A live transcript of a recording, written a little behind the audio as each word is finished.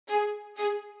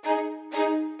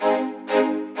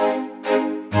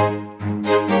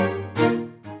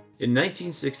In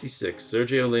 1966,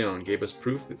 Sergio Leone gave us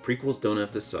proof that prequels don't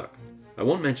have to suck. I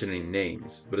won't mention any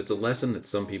names, but it's a lesson that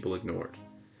some people ignored.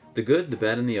 The Good, the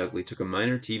Bad, and the Ugly took a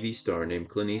minor TV star named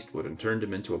Clint Eastwood and turned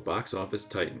him into a box office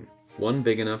titan, one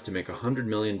big enough to make $100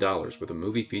 million with a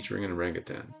movie featuring an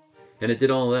orangutan. And it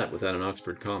did all that without an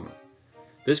Oxford comma.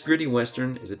 This gritty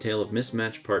western is a tale of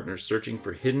mismatched partners searching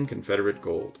for hidden Confederate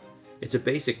gold. It's a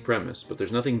basic premise, but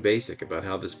there's nothing basic about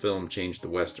how this film changed the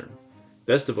western.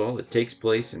 Best of all, it takes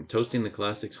place in Toasting the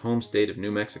Classic's home state of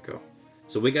New Mexico.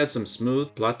 So we got some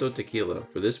smooth Plato tequila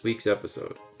for this week's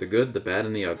episode, The Good, the Bad,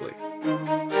 and the Ugly.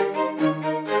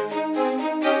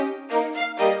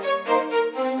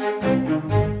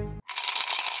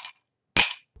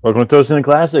 Welcome to Toasting the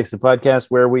Classics, the podcast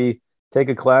where we take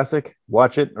a classic,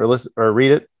 watch it, or listen, or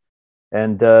read it,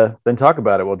 and then talk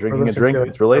about it while drinking a drink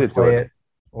that's related to it.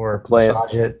 Or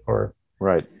massage it, or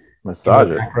massage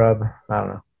it. Rub. I don't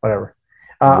know, whatever.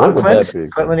 I'm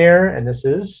Clint Lanier, and this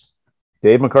is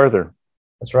Dave MacArthur.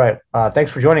 That's right.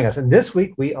 Thanks for joining us. And this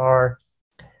week we are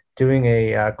doing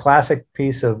a classic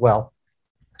piece of, well,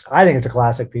 I think it's a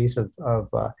classic piece of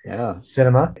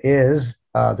cinema. Is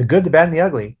The Good, the Bad, and the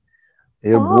Ugly.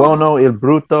 Il buono, il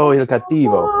brutto, il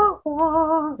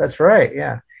cattivo. That's right.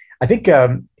 Yeah, I think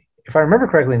if I remember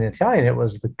correctly in Italian, it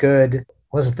was the good.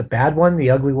 Was it the bad one, the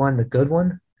ugly one, the good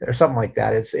one, or something like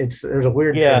that? It's there's a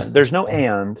weird. Yeah, thing. There's no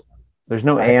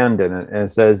and in it, and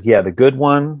it says the good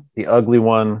one, the ugly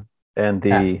one, and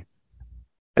the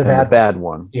bad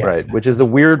one. Yeah. Right, which is a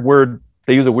weird word.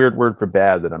 They use a weird word for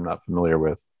bad that I'm not familiar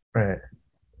with. Right.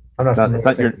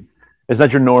 It's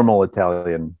not your normal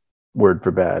Italian word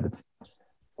for bad.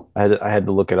 I had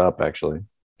to look it up, actually.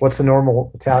 What's the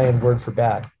normal Italian word for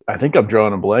bad? I think I'm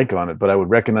drawing a blank on it, but I would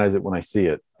recognize it when I see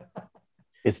it.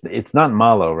 It's not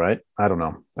malo, right? I don't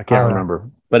know. I can't remember.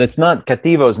 But it's not,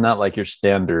 cattivo is not like your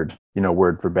standard,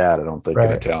 word for bad, I don't think,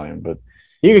 in Italian. But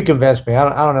you could convince me. I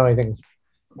don't know anything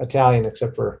Italian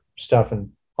except for stuff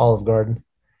in Olive Garden.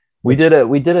 We did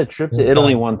a trip to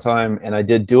Italy one time, and I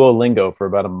did Duolingo for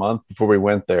about a month before we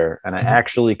went there, and I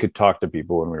actually could talk to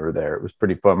people when we were there. It was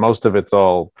pretty fun. Most of it's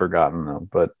all forgotten though,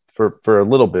 but for a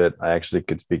little bit, I actually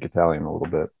could speak Italian a little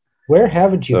bit. Where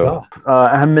haven't you gone?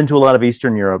 I haven't been to a lot of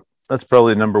Eastern Europe. That's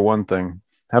probably the number one thing.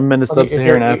 Haven't been to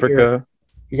Sub-Saharan Africa.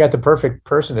 You got the perfect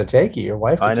person to take you. Your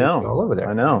wife could take you all over there.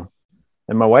 I know.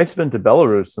 And my wife's been to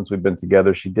Belarus since we've been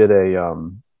together. She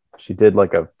did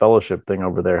like a fellowship thing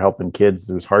over there, helping kids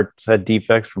whose hearts had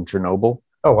defects from Chernobyl.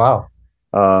 Oh, wow.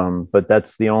 But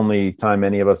that's the only time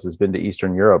any of us has been to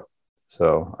Eastern Europe.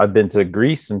 So I've been to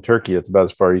Greece and Turkey. It's about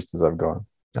as far east as I've gone.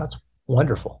 That's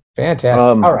wonderful. Fantastic.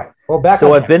 All right. Well,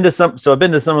 I've been to some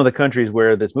of the countries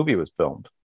where this movie was filmed.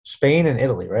 Spain and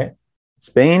Italy, right?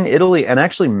 Spain, Italy, and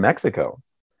actually Mexico.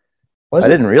 I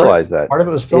didn't realize that. Part of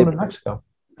it was filmed in Mexico.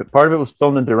 Part of it was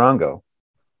filmed in Durango.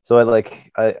 So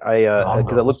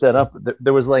because I looked that up,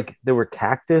 there were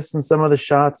cactus in some of the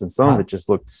shots, and some of it just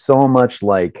looked so much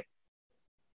like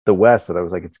the West that I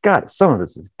was like, some of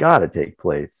this has got to take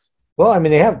place. Well, I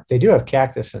mean, they do have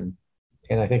cactus in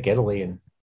I think Italy and.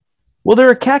 Well, there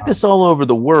are cactus all over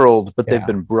the world, but they've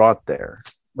been brought there.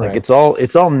 Like it's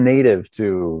all native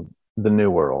to the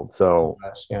New World, so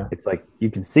it's like you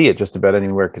can see it just about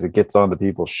anywhere because it gets onto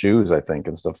people's shoes, I think,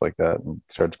 and stuff like that, and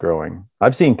starts growing.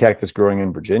 I've seen cactus growing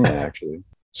in Virginia, actually.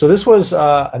 So this was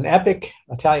an epic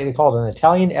Italian. They called it an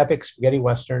Italian epic spaghetti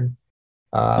western,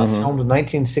 filmed in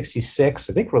 1966.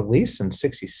 I think released in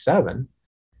 '67.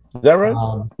 Is that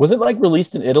right? Was it like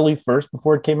released in Italy first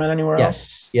before it came out anywhere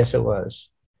else? Yes, it was.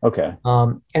 Okay.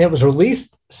 And it was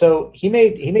released. So he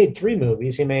made three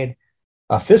movies. He made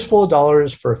A Fistful of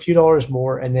Dollars for a Few Dollars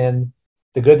More, and then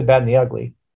The Good, the Bad, and the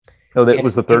Ugly. Oh, that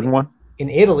was the third one? In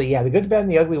Italy, The Good, the Bad, and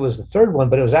the Ugly was the third one,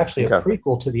 but it was actually a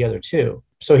prequel to the other two.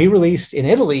 So he released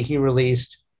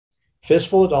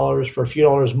Fistful of Dollars for a Few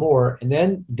Dollars More, and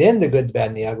then The Good, the Bad,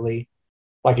 and the Ugly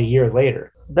like a year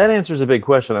later. That answers a big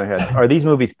question I had. Are these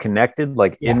movies connected,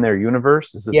 like in their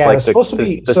universe? Is this like the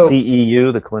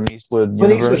CEU, the Clint Eastwood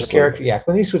universe? Eastwood's character,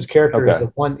 Clint Eastwood's character is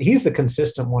the one. He's the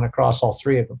consistent one across all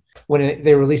three of them. When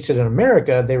they released it in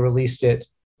America, they released it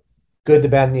Good, the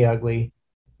Bad, and the Ugly,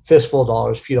 Fistful of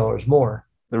Dollars, Few Dollars More.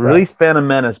 They released Phantom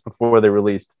Menace before they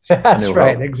released. That's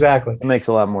right, exactly. It makes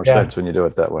a lot more sense when you do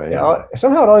it that way. Yeah.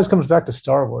 Somehow it always comes back to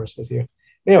Star Wars with you.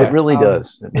 Anyway, it really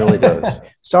does. It really does.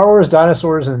 Star Wars,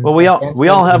 dinosaurs, and we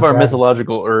all have our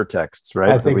mythological texts,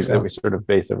 right? That we sort of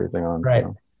base everything on. Right.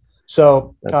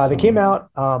 So they came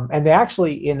out, and they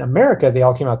actually in America they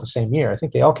all came out the same year. I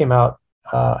think they all came out,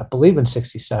 I believe, in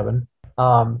 '67.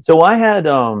 So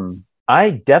I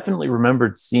definitely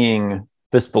remembered seeing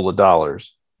Fistful of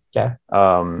Dollars. Okay.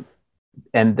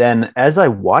 And then as I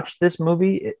watched this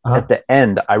movie, at the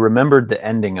end, I remembered the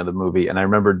ending of the movie and I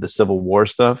remembered the Civil War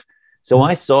stuff. So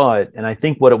I saw it, and I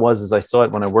think what it was is I saw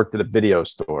it when I worked at a video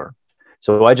store.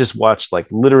 So I just watched like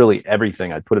literally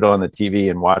everything. I put it on the TV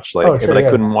and watched but I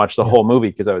couldn't watch the whole movie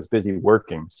because I was busy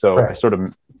working. So I sort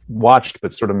of watched,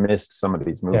 but sort of missed some of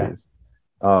these movies.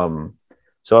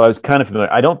 So I was kind of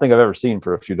familiar. I don't think I've ever seen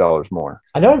For a Few Dollars More.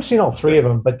 I know I've seen all three of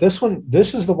them, but this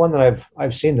is the one that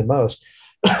I've seen the most.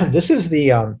 This is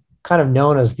the kind of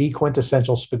known as the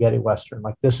quintessential spaghetti Western.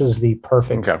 Like this is the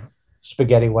perfect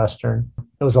spaghetti Western.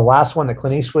 It was the last one that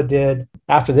Clint Eastwood did.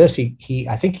 After this,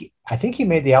 I think he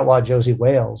made The Outlaw Josie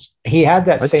Wales. He had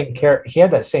that same character. He had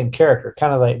that same character,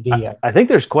 kind of like the. I think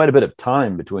there's quite a bit of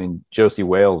time between Josie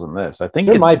Wales and this. I think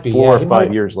it it's might be 4 or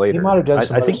 5 years later. He might have done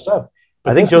some other stuff.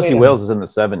 I think Josie Wales is in the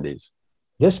 70s.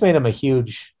 This made him a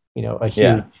huge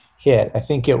hit. I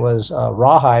think it was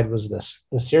Rawhide was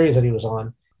the series that he was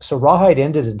on. So Rawhide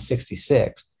ended in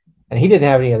 '66, and he didn't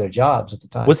have any other jobs at the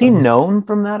time. Was he known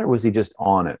from that, or was he just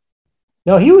on it?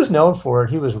 No, he was known for it.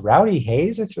 He was Rowdy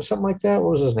Hayes or something like that.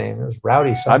 What was his name? It was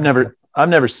Rowdy something. I've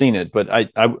never seen it, but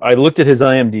I looked at his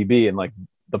IMDb, and like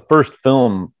the first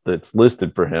film that's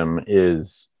listed for him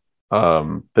is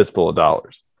Fistful of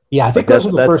Dollars. Yeah, I think that's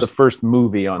the first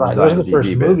movie on his those IMDb. Those are the first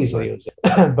movies that he was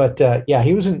in. But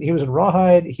he was in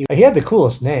Rawhide. He had the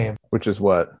coolest name. Which is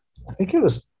what? I think it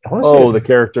was. The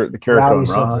character on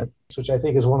Rawhide, which I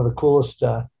think is one of the coolest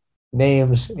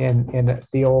names in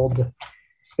the old.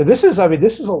 This is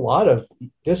a lot of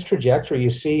this trajectory. You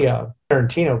see,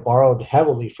 Tarantino borrowed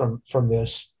heavily from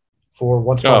this for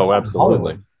Once Upon a Time in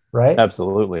Hollywood, right?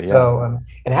 Absolutely. Yeah. So,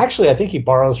 and actually, I think he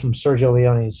borrows from Sergio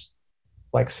Leone's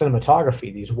like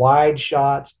cinematography, these wide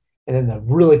shots, and then the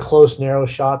really close, narrow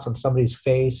shots on somebody's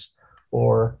face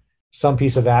or some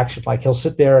piece of action. Like he'll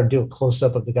sit there and do a close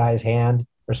up of the guy's hand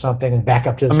or something and back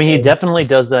up to his face. He definitely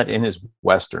does that in his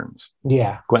Westerns.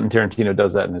 Yeah. Quentin Tarantino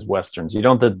does that in his Westerns. You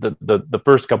don't, the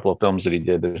first couple of films that he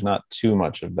did, there's not too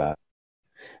much of that.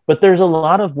 But there's a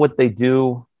lot of what they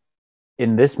do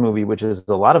in this movie, which is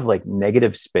a lot of like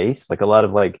negative space, like a lot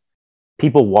of like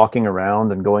people walking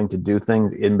around and going to do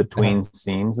things in between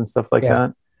scenes and stuff like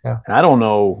that. Yeah. And I don't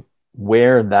know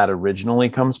where that originally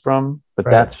comes from, but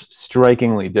that's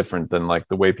strikingly different than like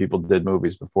the way people did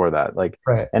movies before that. Like,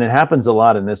 and it happens a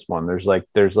lot in this one. There's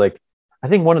like, I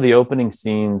think one of the opening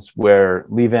scenes where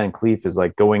Lee Van Cleef is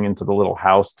like going into the little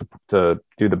house to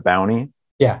do the bounty.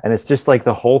 Yeah. And it's just like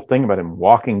the whole thing about him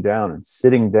walking down and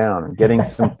sitting down and getting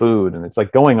some food. And it's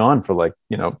like going on for like,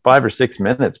 5 or 6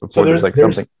 minutes before there's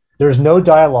something. There's no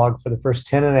dialogue for the first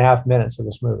 10 and a half minutes of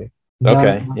this movie.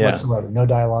 None whatsoever. No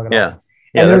dialogue at all.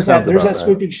 Yeah, and there's that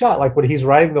sweeping shot, like when he's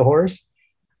riding the horse.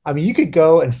 I mean, you could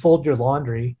go and fold your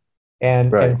laundry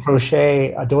and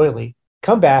crochet a doily,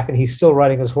 come back, and he's still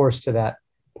riding his horse to that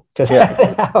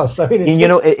house. I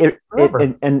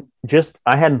mean, and just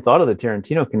I hadn't thought of the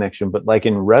Tarantino connection, but like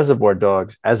in Reservoir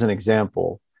Dogs, as an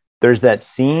example, there's that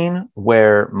scene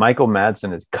where Michael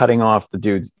Madsen is cutting off the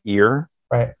dude's ear,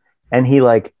 right? And he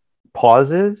like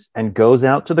pauses and goes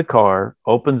out to the car,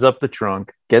 opens up the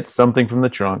trunk, gets something from the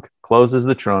trunk, closes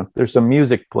the trunk. There's some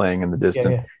music playing in the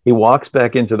distance. Yeah. He walks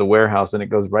back into the warehouse and it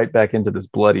goes right back into this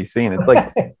bloody scene. It's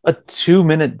like a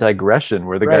 2-minute digression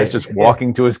where the guy's just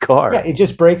walking to his car. Yeah,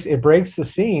 it breaks the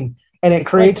scene and it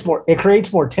creates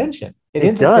more tension.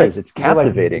 It does. It's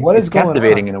captivating. It's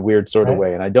captivating in a weird sort of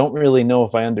way. And I don't really know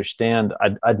if I understand.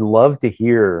 I'd love to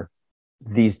hear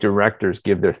these directors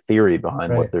give their theory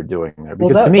behind what they're doing there,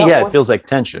 because to me, it feels like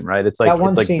tension, right? It's like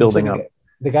building up.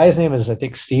 The guy's name is, I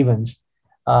think, Stevens,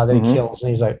 that he kills, and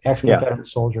he's like ex-Confederate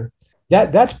soldier.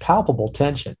 That's palpable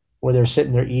tension where they're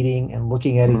sitting there eating and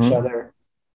looking at each other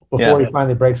before he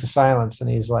finally breaks the silence, and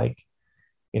he's like,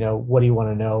 what do you want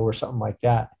to know, or something like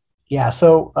that. Yeah.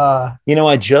 So,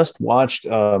 I just watched,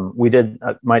 we went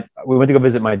to go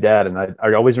visit my dad, and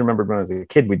I always remembered when I was a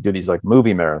kid, we'd do these like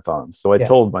movie marathons. So I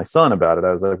told my son about it.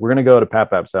 I was like, we're going to go to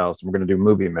Pap's house and we're going to do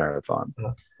movie marathon.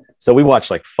 Yeah. So we watched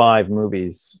like 5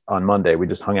 movies on Monday. We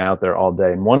just hung out there all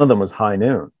day. And one of them was High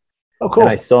Noon. Oh, cool.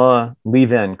 And I saw Lee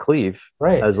Van Cleef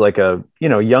as like a,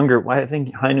 younger, I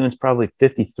think High Noon's probably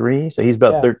 53. So he's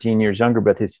about 13 years younger,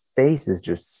 but his face is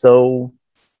just so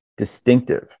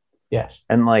distinctive. Yes.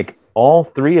 And like all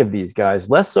 3 of these guys,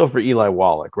 less so for Eli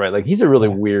Wallach, right? Like he's a really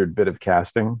weird bit of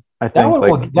casting, I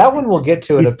think. That one we'll get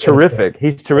to. He's terrific.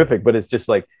 He's terrific, but it's just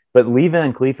like, but Lee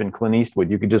Van Cleef and Clint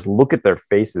Eastwood, you could just look at their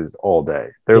faces all day.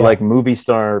 They're like movie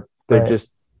star. They're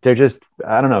just,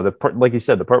 I don't know, the part, like you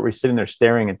said, the part where you're sitting there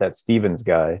staring at that Stevens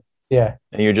guy. Yeah.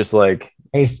 And you're just like,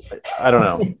 I don't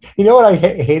know. You know what I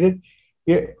hated?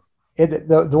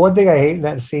 The one thing I hate in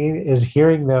that scene is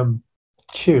hearing them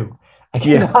chew. I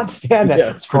cannot stand that. Yeah,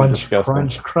 it's crunch,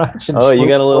 crunch. And you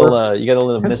got a little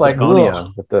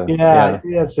misophonia with the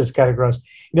it's just kind of gross.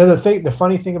 The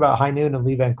funny thing about High Noon and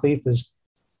Lee Van Cleef is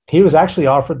he was actually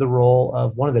offered the role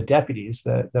of one of the deputies,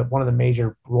 one of the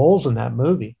major roles in that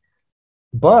movie,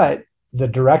 but the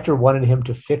director wanted him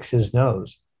to fix his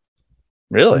nose.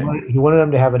 Really? He wanted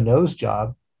him to have a nose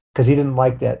job because he didn't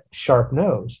like that sharp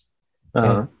nose. And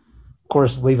of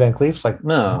course, Lee Van Cleef's like,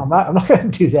 no, I'm not going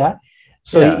to do that.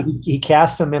 So he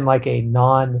cast him in like a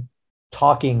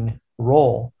non-talking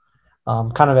role,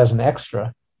 kind of as an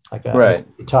extra, like a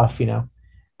tough,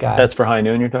 guy. That's for High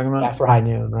Noon you're talking about? Yeah, for High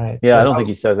Noon, right. Yeah, so I don't think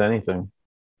he says anything.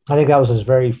 I think that was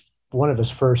one of his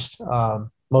first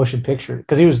motion picture,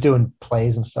 because he was doing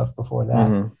plays and stuff before that.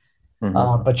 Mm-hmm.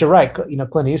 Mm-hmm. But you're right,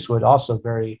 Clint Eastwood also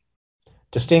very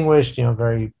distinguished,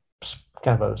 very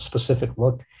kind of a specific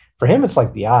look. For him, it's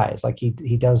like the eyes, like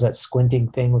he does that squinting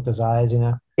thing with his eyes,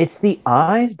 It's the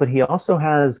eyes, but he also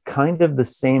has kind of the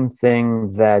same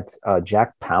thing that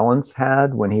Jack Palance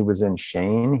had when he was in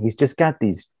Shane. He's just got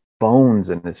these bones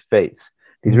in his face,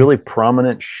 these really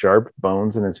prominent, sharp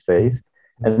bones in his face.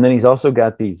 And then he's also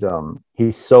got these,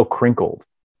 he's so crinkled,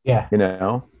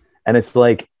 and it's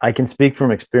like, I can speak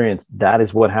from experience. That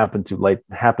is what happens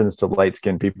to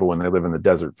light-skinned people when they live in the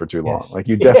desert for too long. Yes. Like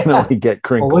you definitely get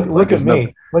crinkled. Well, look at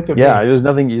me. Look at me. Yeah, there's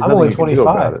nothing. I'm only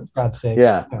 25. For God's sake.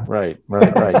 Yeah, right.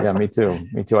 Yeah, me too.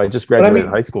 I just graduated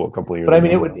high school a couple of years ago. But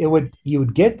I mean, you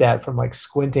would get that from like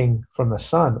squinting from the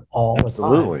sun all the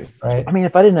time. Right. I mean,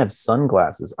 if I didn't have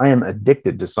sunglasses, I am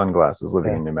addicted to sunglasses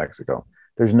living in New Mexico.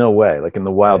 There's no way. Like in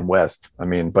the Wild West. I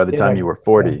mean, by the time you were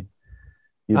 40.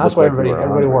 That's why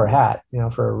everybody wore a hat,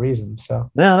 for a reason.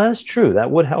 So no, that's true.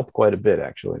 That would help quite a bit,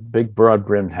 actually. Big, broad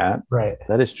brimmed hat. Right.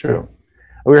 That is true.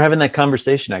 We were having that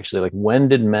conversation actually. Like, when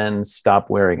did men stop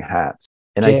wearing hats?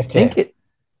 And JFK. I think it's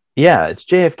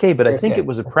JFK, but JFK. I think it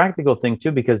was a practical thing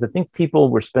too, because I think people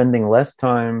were spending less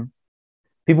time.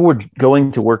 People were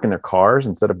going to work in their cars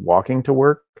instead of walking to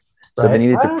work. So they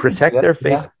needed to protect their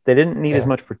face. Yeah. They didn't need as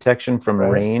much protection from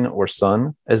rain or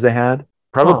sun as they had.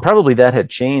 Probably that had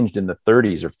changed in the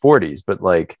 30s or 40s, but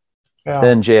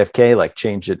then JFK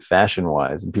changed it fashion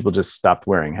wise, and people just stopped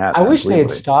wearing hats. I wish they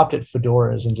had stopped at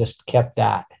fedoras and just kept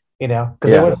that, because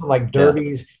they went from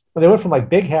derbies. They went from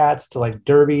big hats to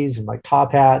derbies and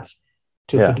top hats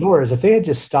to fedoras. If they had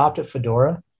just stopped at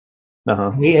fedora,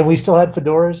 and we still had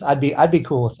fedoras, I'd be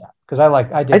cool with that, because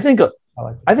I think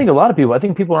a lot of people. I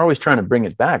think people are always trying to bring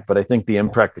it back, but I think the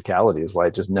impracticality is why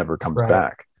it just never comes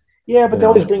back. Yeah, but they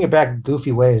always bring it back in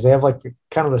goofy ways. They have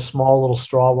kind of the small little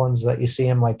straw ones that you see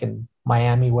them in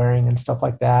Miami wearing and stuff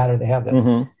like that, or they have that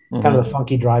kind of the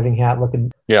funky driving hat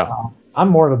looking. Yeah, I'm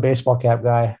more of a baseball cap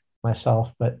guy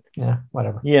myself, but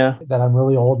whatever. Yeah, that I'm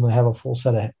really old and I have a full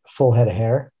head of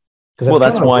hair.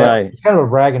 That's why it's kind of a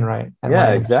bragging right.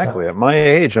 Yeah, exactly. At my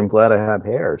age, I'm glad I have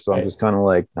hair, so I'm just kind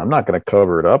of I'm not going to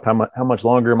cover it up. How much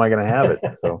longer am I going to have it?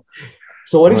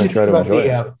 So what did you think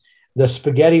about the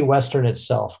spaghetti Western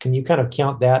itself? Can you kind of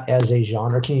count that as a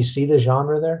genre? Can you see the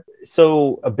genre there?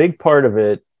 So a big part of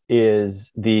it is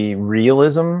the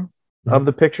realism of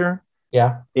the picture.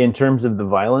 Yeah. In terms of the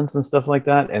violence and stuff like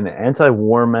that, and the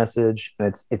anti-war message.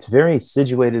 And it's very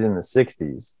situated in the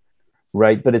 60s,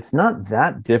 right? But it's not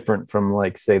that different from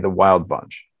say the Wild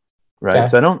Bunch, right? Okay.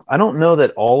 So I don't know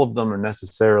that all of them are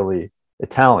necessarily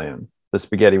Italian, the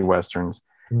spaghetti Westerns.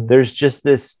 There's just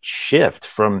this shift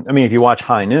from, if you watch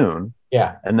High Noon,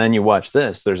 and then you watch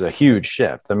this, there's a huge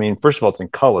shift. First of all, it's in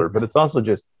color, but it's also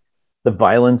just the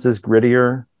violence is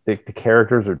grittier. The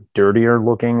characters are dirtier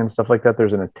looking and stuff like that.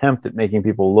 There's an attempt at making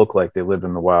people look like they lived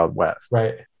in the Wild West.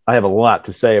 Right. I have a lot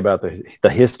to say about the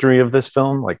history of this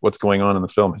film, what's going on in the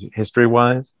film history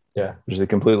wise. Yeah. Which is a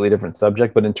completely different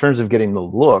subject. But in terms of getting the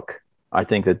look, I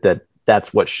think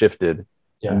that's what shifted.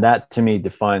 Yeah. And that to me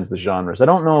defines the genres. I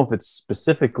don't know if it's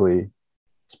specifically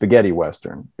spaghetti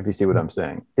Western, if you see what I'm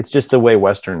saying. It's just the way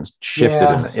Westerns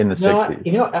shifted in the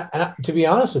 60s. To be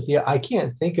honest with you, I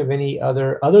can't think of any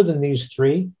other than these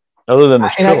three. Other than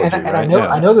this trilogy,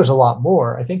 I know there's a lot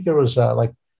more. I think there was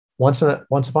Once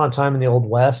Upon a Time in the Old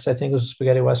West, I think it was a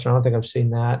spaghetti Western. I don't think I've seen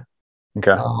that.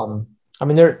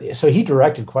 Okay. So he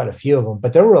directed quite a few of them,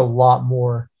 but there were a lot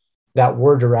more that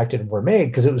were directed and were made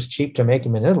because it was cheap to make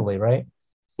them in Italy, right?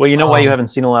 Well, you know why you haven't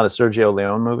seen a lot of Sergio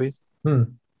Leone movies?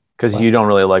 Because you don't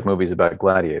really like movies about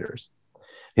gladiators.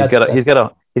 He's got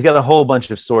a whole bunch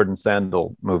of sword and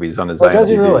sandal movies on his IMDb, does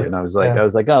he really? And I was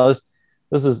oh,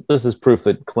 this is proof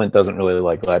that Clint doesn't really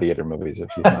like gladiator movies.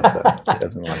 If he's not he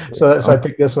doesn't like it. So I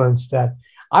picked this one instead.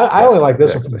 I only like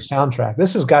this one for the soundtrack.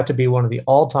 This has got to be one of the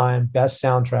all-time best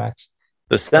soundtracks.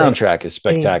 The soundtrack is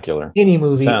spectacular. Any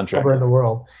movie ever in the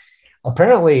world.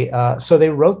 apparently, so they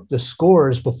wrote the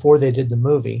scores before they did the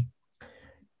movie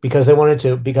because he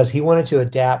wanted to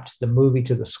adapt the movie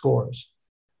to the scores.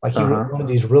 Like he wanted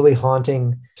these really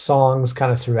haunting songs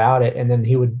kind of throughout it, and then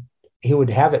he would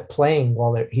have it playing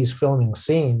while he's filming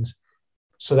scenes,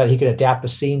 so that he could adapt a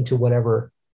scene to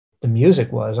whatever the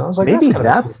music was. And I was like,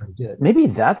 maybe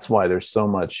that's why there's so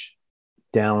much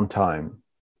downtime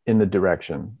in the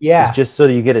direction. Yeah, it's just so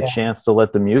you get a chance to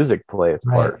let the music play its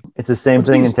part. It's the same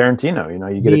thing in Tarantino. You know,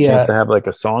 you get a chance to have like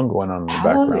a song going on in the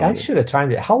background. I should have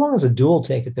timed it. How long does a duel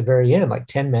take at the very end? Like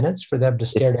 10 minutes for them to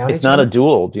stare down? It's not a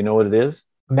duel. Do you know what it is?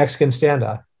 Mexican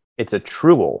standoff. It's a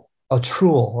truel. A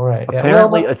truel, all right.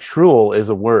 Apparently, a truel is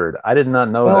a word. I did not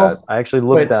know that. I actually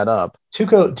looked that up.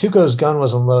 Tuco's gun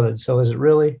was unloaded, so is it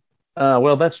really?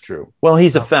 Well, that's true. Well,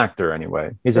 he's a factor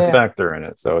anyway. He's a factor in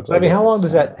it, so it's. I mean, how long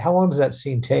does that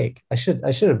scene take? I should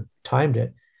have timed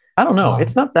it. I don't know.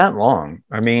 It's not that long.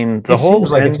 I mean, it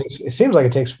seems like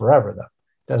it takes forever,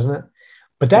 though, doesn't it?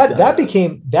 But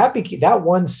that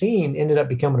one scene ended up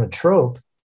becoming a trope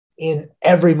in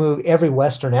every movie, every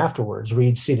Western afterwards, where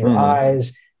you'd see their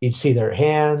eyes, you'd see their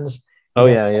hands. Oh,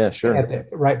 sure.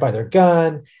 Right by their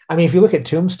gun. I mean, if you look at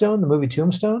Tombstone, the movie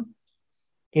Tombstone,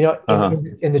 you know,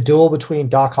 in the duel between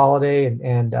Doc Holliday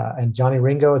and Johnny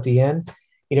Ringo at the end,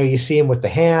 you know, you see him with the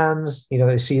hands, you know,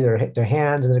 they see their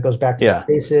hands, and then it goes back to their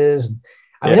faces.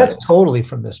 I mean, that's totally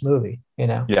from this movie, you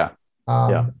know? Yeah.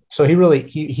 So he really,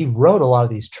 he wrote a lot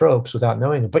of these tropes without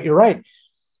knowing it. But you're right.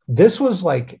 This was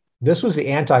the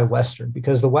anti-Western,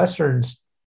 because the Westerns,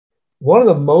 one of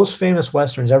the most famous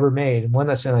Westerns ever made, and one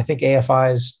that's in, I think,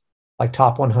 AFI's like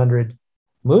top 100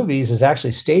 movies, is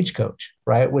actually Stagecoach,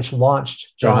 right? Which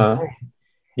launched John Wayne.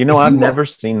 You know, I've never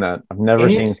seen that. I've never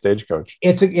seen Stagecoach.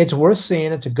 It's worth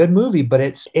seeing. It's a good movie, but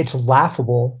it's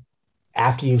laughable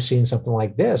after you've seen something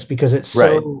like this, because it's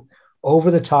so over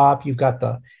the top. You've got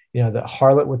the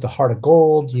harlot with the heart of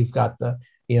gold. You've got the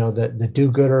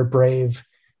do-gooder, brave,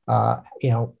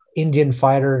 Indian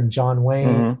fighter and John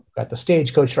Wayne. You've got the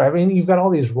stagecoach driver. I mean, you've got all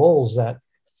these roles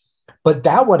but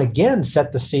that one again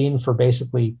set the scene for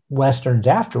basically Westerns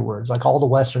afterwards. Like all the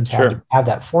Westerns have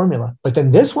that formula. But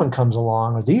then this one comes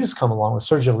along, or these come along with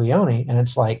Sergio Leone, and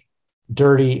it's like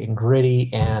dirty and gritty,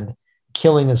 and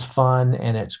killing is fun,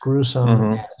 and it's gruesome,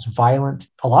 and it's violent.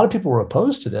 A lot of people were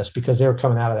opposed to this because they were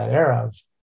coming out of that era of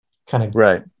kind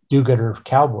of do-gooder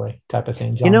cowboy type of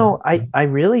thing. I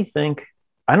really think,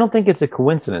 I don't think it's a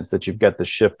coincidence that you've got the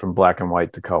shift from black and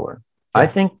white to color. I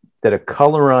think that a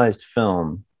colorized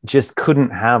film just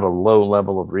couldn't have a low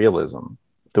level of realism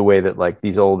the way that like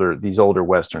these older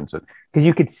Westerns, because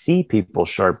you could see people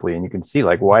sharply, and you can see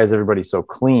like, why is everybody so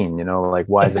clean? You know, like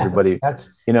why is everybody,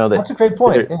 that's a great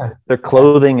point. Their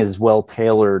clothing is well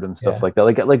tailored and stuff like that.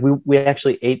 Like we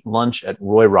actually ate lunch at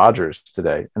Roy Rogers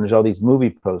today, and there's all these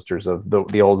movie posters of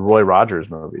the old Roy Rogers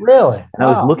movies. Really? And I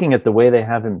was looking at the way they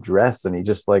have him dressed, and he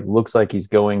just like looks like he's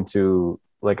going to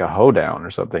like a hoedown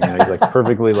or something. You know, he's like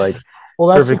perfectly like. Well,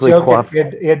 that's perfectly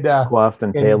coiffed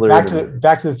and tailored.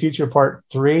 Back to the Future Part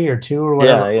 3 or 2 or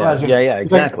whatever. Yeah,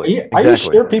 exactly. Like, are you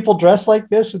sure people dress like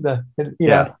this? And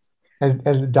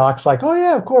the Doc's like, oh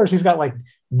yeah, of course. He's got like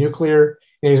nuclear.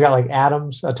 He's got like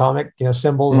atoms, atomic,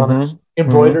 symbols on it,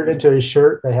 embroidered into his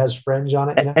shirt that has fringe on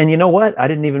it. And you know what? I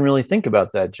didn't even really think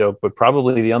about that joke, but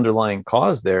probably the underlying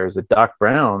cause there is that Doc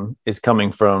Brown is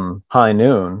coming from High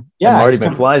Noon. Yeah, and Marty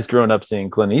McFly's grown up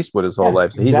seeing Clint Eastwood his whole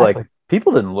life, so he's like,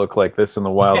 people didn't look like this in the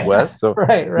Wild West. So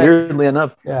weirdly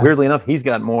enough, he's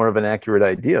got more of an accurate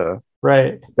idea.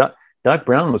 Right. Doc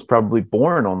Brown was probably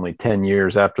born only 10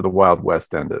 years after the Wild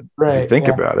West ended. Right. If you think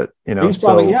about it, he's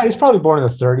probably born in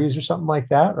the 30s or something like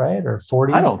that, right? Or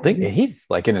 40s. I don't think he's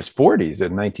like in his 40s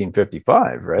in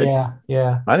 1955, right?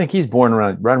 Yeah. I think he's born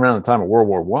right around the time of World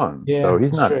War I. Yeah, so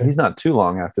he's not too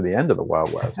long after the end of the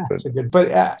Wild West.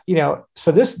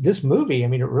 So this movie, I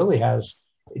mean, it really has.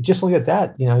 Just look at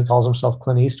that. He calls himself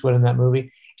Clint Eastwood in that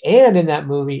movie. And in that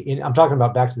movie, I'm talking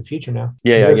about Back to the Future now.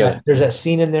 There's that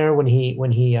scene in there when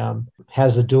he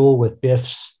has the duel with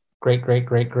Biff's great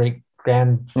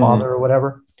grandfather or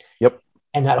whatever. Yep.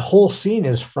 And that whole scene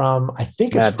is from, I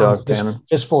think it's from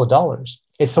Fistful of Dollars.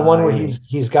 It's the one where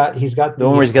he's got the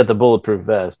one where he's got the bulletproof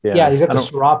vest. Yeah, he's got the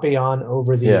serape on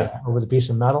over the piece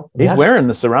of metal. He's wearing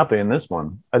the serape in this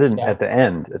one. I didn't at the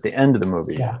end of the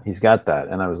movie. Yeah. He's got that,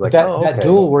 and I was like, that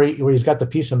duel where he's got the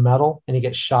piece of metal and he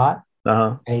gets shot.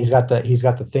 And he's got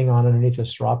the thing on underneath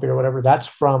his serape or whatever. That's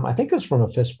from, I think it's from A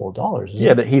Fistful of Dollars.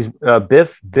 That he's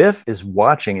Biff is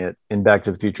watching it in Back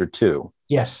to the Future 2.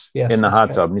 Yes. In the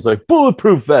hot tub, and he's like,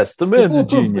 bulletproof vest. The man's a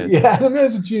genius. Yeah, the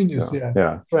man's a genius.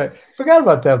 Yeah. Right. Forgot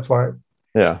about that part.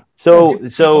 Yeah.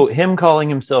 So him calling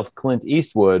himself Clint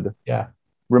Eastwood. Yeah.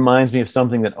 reminds me of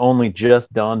something that only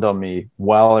just dawned on me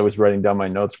while I was writing down my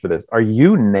notes for this. Are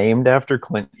you named after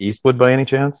Clint Eastwood by any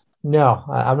chance? No,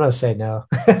 I'm going to say no.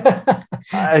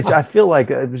 I feel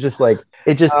like it was just like,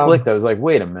 it just clicked. I was like,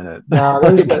 wait a minute. No,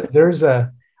 there's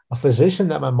a physician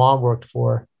that my mom worked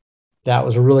for that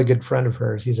was a really good friend of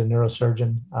hers. He's a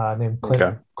neurosurgeon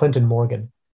named Clinton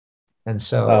Morgan. And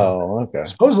so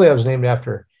supposedly I was named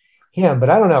after him, but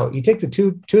I don't know. You take the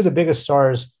two of the biggest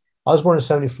stars. I was born in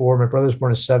 74. My brother was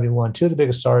born in 71. Two of the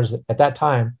biggest stars at that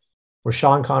time were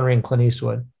Sean Connery and Clint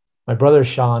Eastwood. My brother's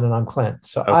Sean and I'm Clint.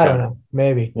 So I don't know.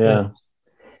 Maybe. Yeah.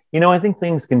 You know, I think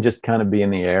things can just kind of be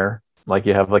in the air. Like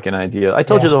you have like an idea. I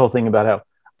told you the whole thing about how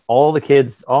all the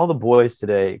kids, all the boys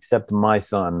today, except my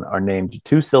son, are named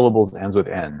 2 syllables, ends with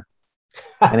N.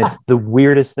 And it's the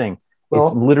weirdest thing. Well,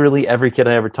 it's literally every kid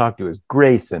I ever talked to is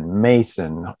Grayson,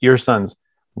 Mason, your son's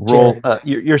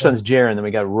your son's Jaron, then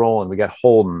we got Roland, we got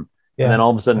Holden, and then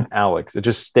all of a sudden Alex. It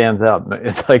just stands out.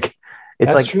 It's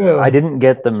like true. I didn't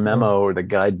get the memo or the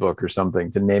guidebook or something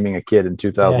to naming a kid in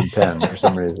 2010 for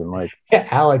some reason. Like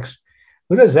Alex,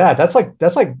 who does that? That's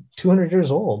like 200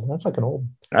 years old. That's like an old.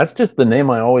 That's just the name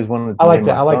I always wanted to I like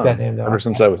that. I like that name though. Ever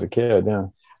since I was a kid. Yeah.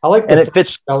 I like that. And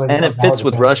it fits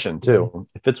with Russian too.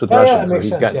 It fits with Russian.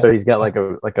 So he's got like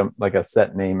a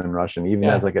set name in Russian, even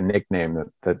as like a nickname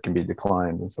that can be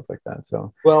declined and stuff like that.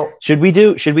 So should we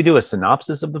do a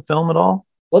synopsis of the film at all?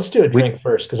 Let's do a drink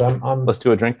first because I'm let's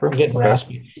do a drink first. I'm getting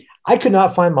raspy. I could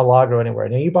not find Milagro anywhere.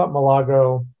 Now you bought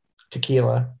Milagro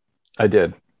tequila. I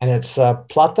did. And it's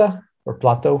Plata or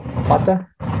Plata.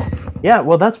 Yeah,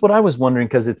 well that's what I was wondering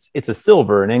because it's a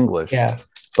silver in English. Yeah.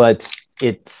 But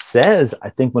it says,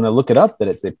 I think when I look it up, that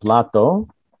it's a plato,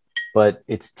 but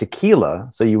it's tequila.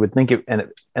 So you would think it, and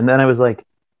then I was like,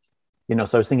 so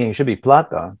I was thinking it should be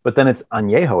plata, but then it's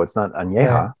añejo. It's not añeja.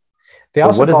 Yeah. They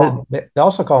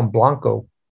also call them blanco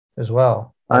as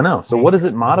well. I know. So what is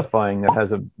it modifying that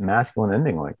has a masculine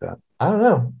ending like that? I don't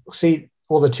know. See,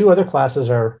 well, the 2 other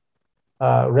classes are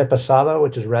reposado,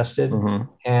 which is rested,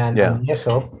 and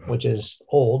añejo, which is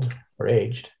old or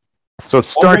aged. So it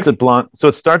starts at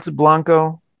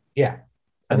Blanco. Yeah.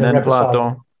 And then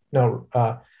Plato. No,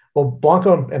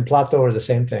 Blanco and Plato are the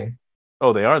same thing.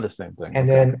 Oh, they are the same thing. And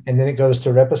then it goes to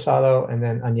Reposado and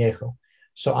then Añejo.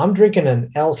 So I'm drinking an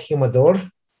El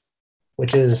Jimador,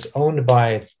 which is owned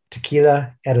by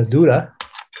Tequila Herradura,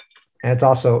 and it's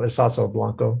also a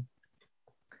Blanco.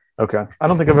 Okay. I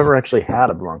don't think I've ever actually had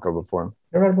a Blanco before.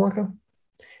 Ever had a Blanco?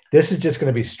 This is just going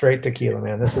to be straight tequila,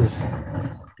 man. This is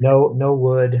no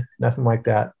wood, nothing like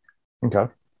that.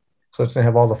 Okay. So it's going to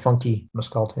have all the funky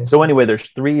mezcal taste. So anyway, there's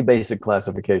 3 basic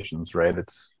classifications, right?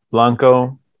 It's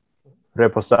Blanco,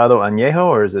 Reposado, Añejo,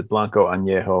 or is it Blanco,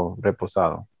 Añejo,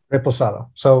 Reposado? Reposado.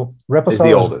 So Reposado is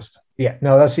the oldest. Yeah,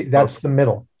 no, that's the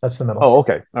middle. That's the middle. Oh,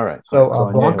 okay. All right.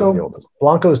 So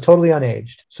Blanco is totally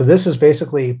unaged. So this is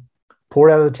basically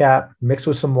poured out of the tap, mixed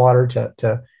with some water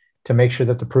to make sure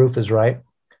that the proof is right.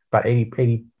 About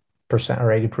 80%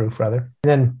 or 80 proof rather, and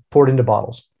then poured into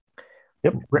bottles.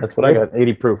 Yep, that's what I got,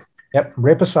 80 proof. Yep,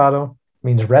 reposado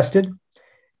means rested, and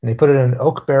they put it in an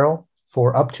oak barrel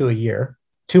for up to a year,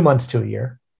 2 months to a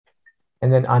year,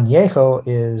 and then añejo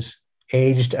is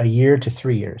aged a year to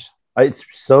 3 years. It's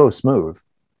so smooth.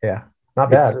 Yeah,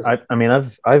 not bad.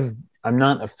 I'm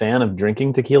not a fan of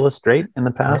drinking tequila straight in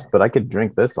the past, but I could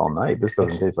drink this all night. This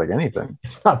doesn't taste like anything.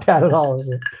 It's not bad at all, is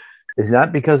it? Is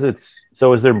that because is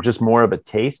there just more of a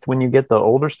taste when you get the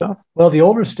older stuff? Well, the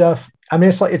older stuff, I mean,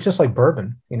 it's just like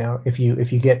bourbon, if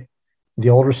you get the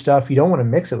older stuff, you don't want to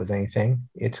mix it with anything.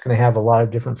 It's going to have a lot of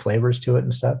different flavors to it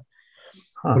and stuff.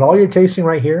 Huh. But all you're tasting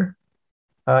right here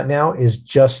now is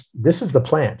this is the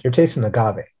plant. You're tasting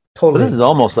agave. Totally. So this is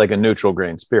almost like a neutral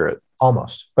grain spirit.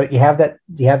 Almost. But you have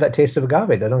that taste of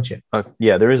agave though, don't you?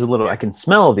 Yeah, there is a little. I can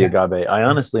smell the agave. I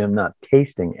honestly am not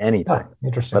tasting anything. Oh,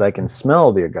 interesting. But I can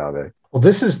smell the agave. Well,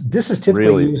 this is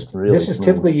typically used. Really this is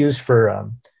typically used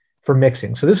for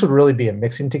mixing. So this would really be a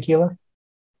mixing tequila.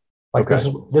 Like this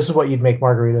is what you'd make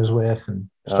margaritas with and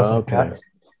stuff like that.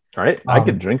 All right, I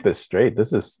could drink this straight.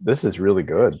 This is really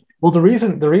good. Well, the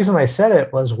reason I said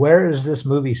it was, where is this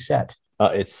movie set?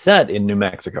 It's set in New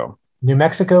Mexico. New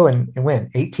Mexico, and when?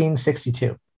 1862.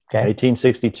 Okay.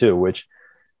 1862, which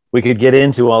we could get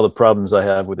into all the problems I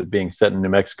have with it being set in New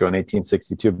Mexico in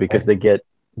 1862 because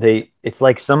it's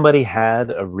like somebody had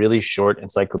a really short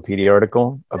encyclopedia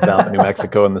article about New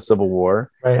Mexico and the Civil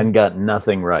War and got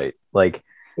nothing right. Like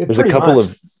there's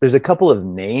a couple of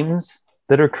names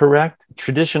that are correct.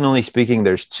 Traditionally speaking,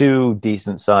 there's 2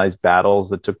 decent sized battles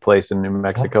that took place in New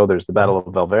Mexico. There's the Battle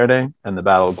of Valverde and the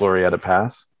Battle of Glorieta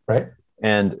Pass. Right.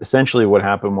 And essentially what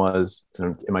happened was,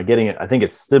 am I getting it? I think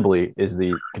it's Sibley is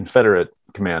the Confederate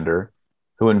commander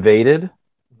who invaded,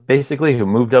 basically, who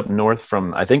moved up north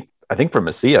from I think from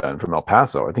Mesilla and from El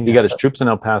Paso. I think he got his troops in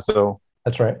El Paso.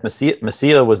 That's right.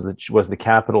 Mesilla was the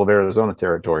capital of Arizona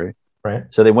Territory. Right.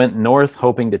 So they went north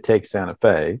hoping to take Santa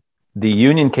Fe. The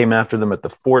Union came after them at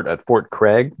Fort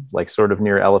Craig, like sort of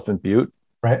near Elephant Butte.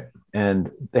 Right.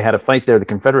 And they had a fight there. The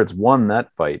Confederates won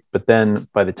that fight. But then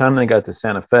by the time they got to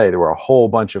Santa Fe, there were a whole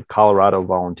bunch of Colorado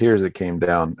volunteers that came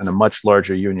down, and a much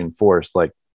larger Union force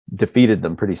like defeated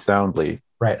them pretty soundly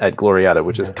at Glorieta,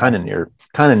 which is kind of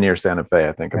near Santa Fe,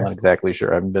 I think. I'm not exactly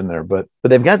sure. I haven't been there, but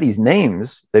they've got these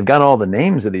names. They've got all the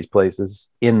names of these places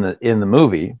in the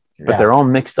movie, but they're all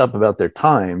mixed up about their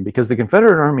time because the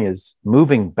Confederate Army is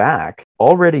moving back,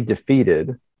 already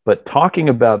defeated, but talking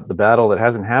about the battle that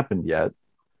hasn't happened yet.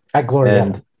 At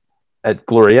Glorieta.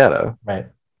 Right.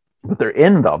 But they're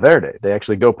in Valverde. They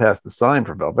actually go past the sign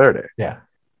for Valverde. Yeah.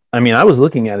 I mean, I was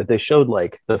looking at it. They showed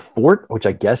like the fort, which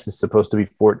I guess is supposed to be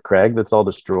Fort Craig, that's all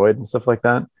destroyed and stuff like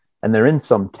that. And they're in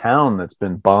some town that's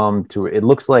been bombed to, it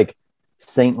looks like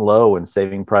St. Lo and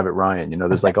Saving Private Ryan. You know,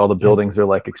 there's like all the buildings are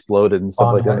like exploded and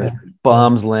stuff like that. There's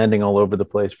bombs landing all over the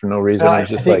place for no reason. It's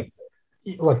just like,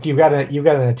 look, you've got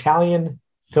an Italian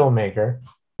filmmaker.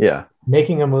 Yeah.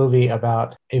 Making a movie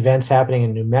about events happening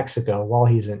in New Mexico while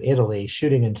he's in Italy,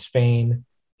 shooting in Spain,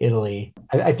 Italy.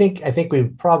 I think we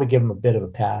would probably give him a bit of a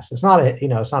pass. It's not a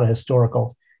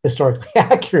historically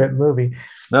accurate movie.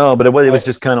 No, but it was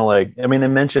just kind of like, I mean, they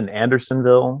mentioned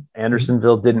Andersonville.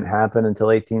 Andersonville didn't happen until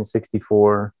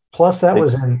 1864. Plus that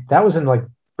was in like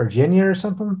Virginia or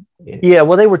something. Yeah,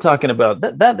 well, they were talking about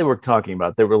that. They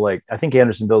were like, I think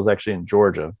Andersonville is actually in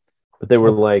Georgia, but they were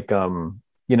like,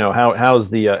 you know, how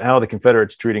the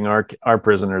Confederates treating our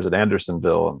prisoners at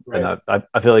Andersonville. Right. And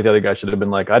I feel like the other guy should have been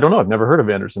like, I don't know, I've never heard of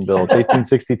Andersonville. It's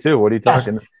 1862. What are you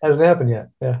talking? Hasn't happened yet.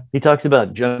 Yeah. He talks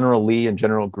about General Lee and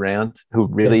General Grant, who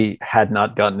really had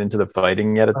not gotten into the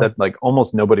fighting yet at that. Like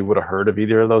almost nobody would have heard of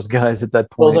either of those guys at that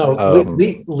point. Well, no,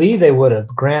 Lee they would have.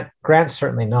 Grant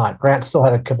certainly not. Grant still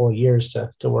had a couple of years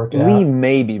to work it out. Lee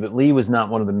maybe, but Lee was not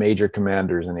one of the major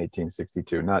commanders in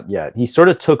 1862. Not yet. He sort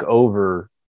of took over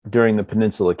during the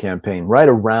Peninsula Campaign, right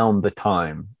around the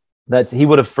time that he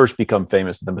would have first become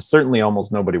famous to them, but certainly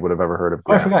almost nobody would have ever heard of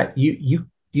Grant. I forgot,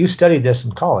 you studied this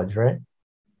in college, right?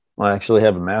 Well, I actually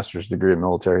have a master's degree in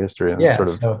military history, and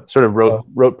sort of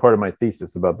wrote part of my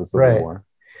thesis about the Civil War.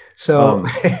 So,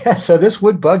 so this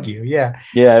would bug you, yeah.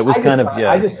 Yeah, it was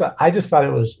I just thought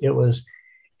it was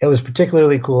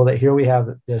particularly cool that here we have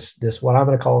this what I'm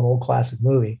going to call an old classic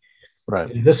movie.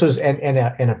 Right. This was and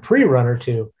a pre-runner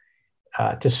to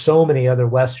so many other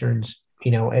Westerns,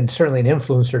 you know, and certainly an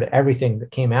influencer to everything that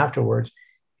came afterwards.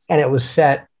 And it was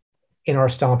set in our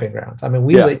stomping grounds. I mean,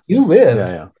 you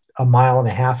live a mile and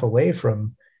a half away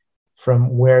from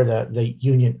where the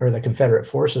Union or the Confederate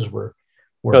forces were.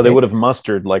 No, they would have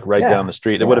mustered like down the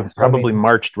street. They would have probably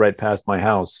marched right past my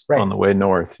house on the way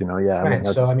north, you know. Yeah.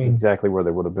 That's exactly where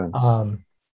they would have been.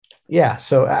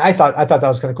 So I thought that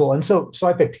was kind of cool. And so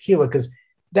I picked tequila because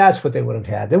that's what they would have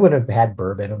had. They would have had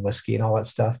bourbon and whiskey and all that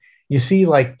stuff. You see,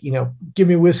 like, you know, give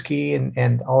me whiskey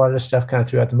and all other stuff kind of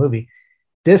throughout the movie.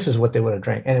 This is what they would have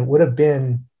drank. And it would have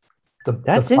been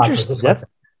That's interesting.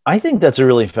 I think that's a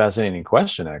really fascinating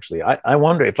question, actually. I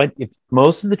wonder if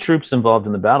most of the troops involved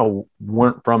in the battle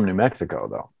weren't from New Mexico,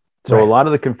 though. So a lot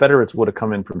of the Confederates would have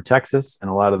come in from Texas, and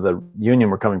a lot of the Union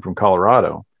were coming from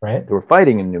Colorado. Right. They were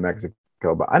fighting in New Mexico.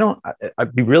 But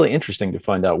I'd be really interesting to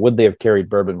find out, would they have carried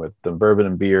bourbon with them, bourbon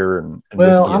and beer and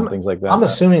whiskey and things like that? I'm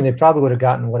assuming they probably would have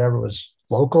gotten whatever was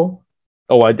local.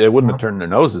 Oh, they wouldn't have turned their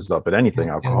noses up at anything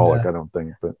alcoholic, I don't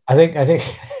think. But I think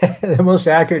the most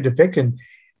accurate depiction,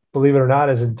 believe it or not,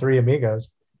 is in Three Amigos.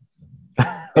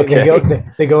 Okay.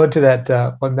 They go into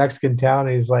that one Mexican town,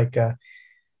 and he's like, do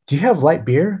you have light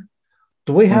beer?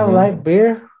 Do we have light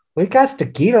beer? We got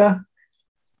tequila.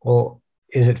 Well,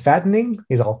 is it fattening?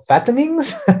 He's all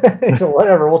fattenings. So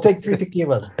whatever, we'll take 3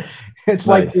 tequilas. It's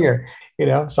like beer, you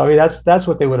know. So I mean, that's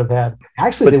what they would have had.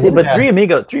 Actually, but Three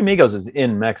Amigos is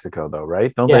in Mexico, though,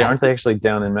 right? They? Aren't they actually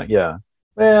down in? Yeah.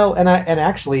 Well, and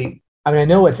actually, I mean, I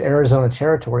know it's Arizona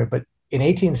territory, but in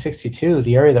 1862,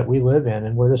 the area that we live in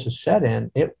and where this is set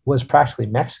in, it was practically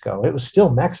Mexico. It was still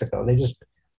Mexico. They just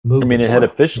moved. I mean, it had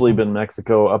officially been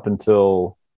Mexico up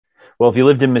until. Well, if you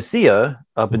lived in Mesilla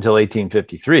up until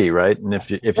 1853, right? And if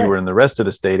you were in the rest of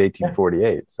the state,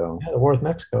 1848. So the war with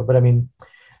Mexico. But I mean,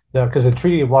 because the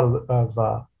Treaty of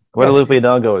Guadalupe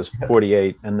Hidalgo is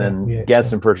 48, and then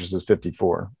Gadsden Purchase is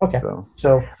 54. Okay.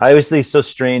 So I always think it's so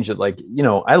strange that, like, you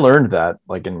know, I learned that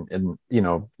like in you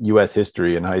know, U.S.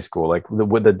 history in high school, like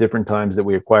the different times that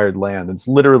we acquired land. It's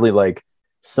literally like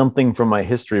something from my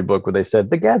history book where they said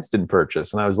the Gadsden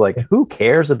Purchase, and I was like, who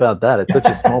cares about that? It's such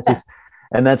a small piece.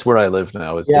 And that's where I live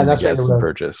now, is in the Gadsden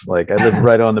Purchase. Like, I live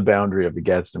right on the boundary of the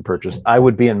Gadsden Purchase. I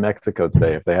would be in Mexico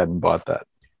today if they hadn't bought that.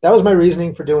 That was my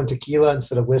reasoning for doing tequila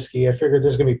instead of whiskey. I figured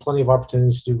there's going to be plenty of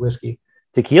opportunities to do whiskey.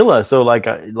 Tequila. So like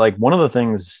one of the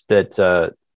things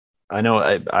that I know,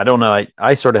 I don't know,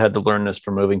 I sort of had to learn this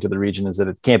from moving to the region, is that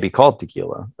it can't be called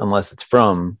tequila unless it's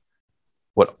from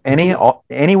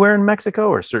anywhere in Mexico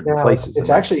or certain places. It's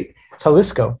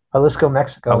Jalisco,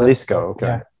 Mexico. Jalisco, okay.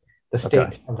 Yeah, the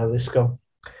state of Jalisco.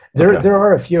 There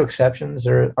are a few exceptions.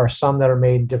 There are some that are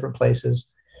made in different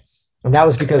places, and that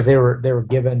was because they were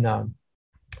given kind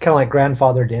of like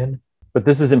grandfathered in. But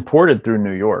this is imported through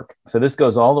New York. So this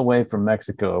goes all the way from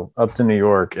Mexico up to New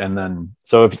York. And then,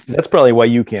 that's probably why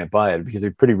you can't buy it, because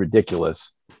they're pretty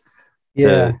ridiculous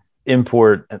to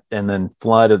import and then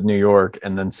fly to New York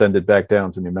and then send it back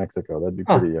down to New Mexico. That'd be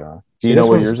pretty, do you know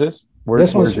where yours is?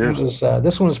 This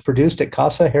one was produced at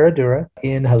Casa Herradura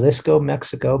in Jalisco,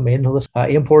 Mexico, made in Jalisco,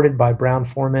 imported by Brown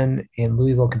Forman in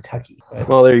Louisville, Kentucky.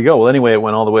 Well, there you go. Well, anyway, it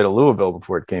went all the way to Louisville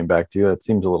before it came back to you. That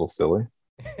seems a little silly.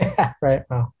 Right.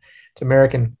 Well, it's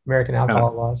American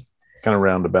alcohol laws. Kind of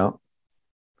roundabout.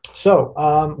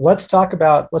 So let's talk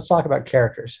about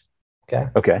characters.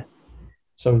 Okay.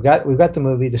 So we've got the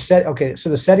movie, the set. Okay,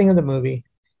 so the setting of the movie,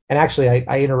 and actually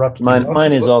I interrupted.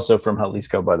 Mine is also from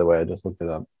Jalisco, by the way. I just looked it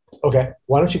up. Okay,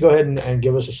 why don't you go ahead and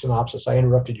give us a synopsis? I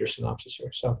interrupted your synopsis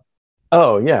here. So.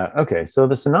 Oh yeah. Okay. So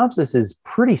the synopsis is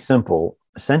pretty simple.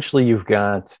 Essentially, you've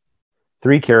got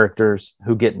 3 characters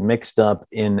who get mixed up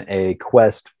in a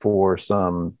quest for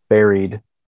some buried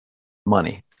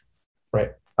money.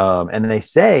 Right. And they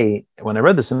say, when I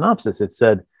read the synopsis, it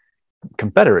said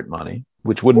Confederate money,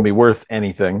 which wouldn't be worth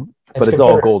anything, but it's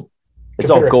all gold.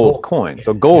 It's all gold coins.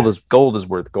 So gold is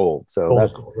worth gold. So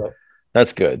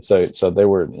that's good. So they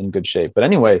were in good shape. But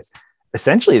anyway,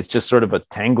 essentially it's just sort of a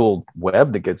tangled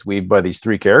web that gets weaved by these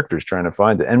 3 characters trying to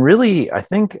find it. And really, I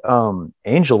think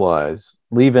Angel Eyes,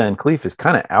 Lee Van Cleef, is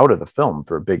kind of out of the film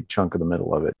for a big chunk of the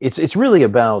middle of it. It's really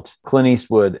about Clint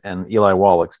Eastwood and Eli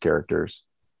Wallach's characters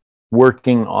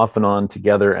working off and on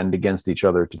together and against each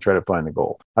other to try to find the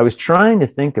gold. I was trying to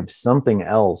think of something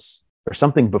else or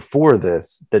something before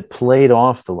this that played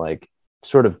off the like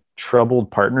sort of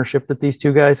troubled partnership that these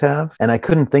 2 guys have, and I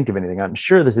couldn't think of anything. I'm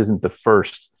sure this isn't the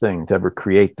first thing to ever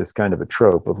create this kind of a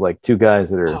trope of like 2 guys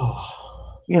that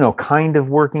are kind of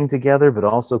working together but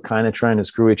also kind of trying to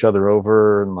screw each other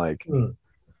over, and like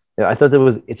I thought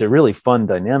it's a really fun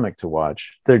dynamic to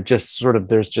watch. They're just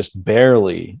there's just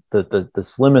barely the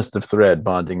slimmest of thread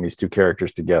bonding these 2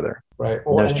 characters together. Right.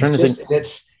 Well, I was trying to think,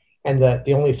 and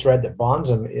the only thread that bonds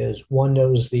them is one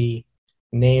knows the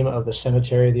name of the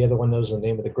cemetery, the other one knows the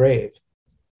name of the grave.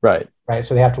 Right.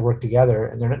 So they have to work together,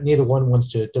 and neither one wants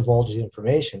to divulge the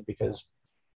information because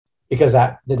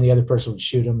then the other person would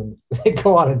shoot them and they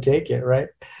go on and take it. Right.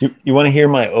 You want to hear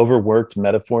my overworked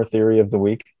metaphor theory of the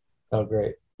week? Oh,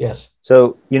 great. Yes.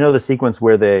 So the sequence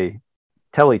where they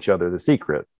tell each other the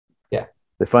secret. Yeah.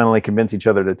 They finally convince each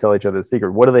other to tell each other the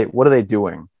secret. What are they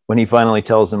doing when he finally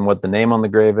tells them what the name on the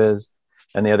grave is,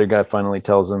 and the other guy finally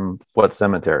tells them what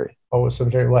cemetery? Oh, what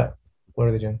cemetery? What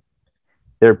are they doing?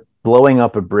 They're blowing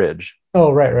up a bridge.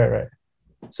 Oh, right.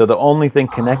 So the only thing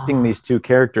connecting these 2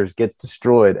 characters gets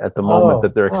destroyed at the moment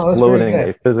that they're exploding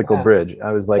a physical bridge.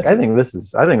 I was like, I think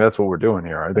that's what we're doing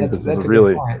here. I think this is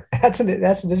really that's an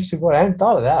interesting point. I hadn't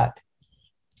thought of that.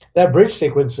 That bridge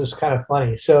sequence is kind of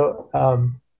funny. So,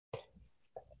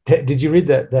 did you read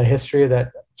the history of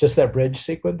that bridge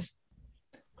sequence?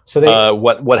 So they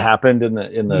what happened in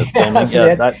the filming? So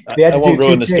I won't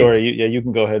ruin the story. You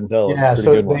can go ahead and tell. Yeah,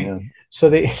 so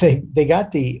they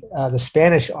got the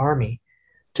Spanish army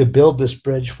to build this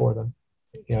bridge for them,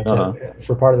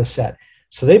 for part of the set.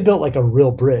 So they built like a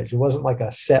real bridge. It wasn't like a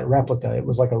set replica. It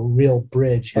was like a real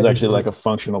bridge. It was actually like a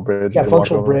functional bridge. Yeah,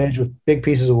 functional bridge with big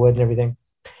pieces of wood and everything.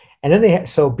 And then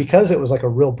because it was like a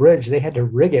real bridge, they had to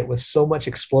rig it with so much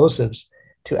explosives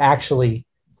to actually,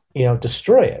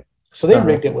 destroy it. So they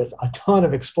rigged it with a ton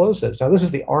of explosives. Now this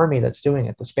is the army that's doing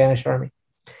it, the Spanish army.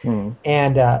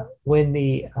 And when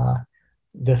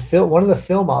one of the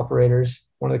film operators,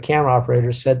 one of the camera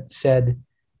operators said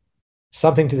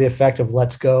something to the effect of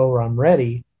 "Let's go" or "I'm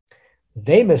ready,"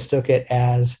 they mistook it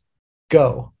as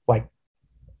 "go," like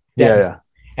yeah.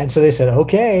 And so they said,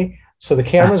 "Okay." So the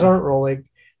cameras aren't rolling.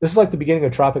 This is like the beginning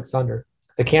of Tropic Thunder.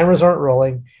 The cameras aren't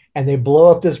rolling, and they blow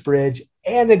up this bridge,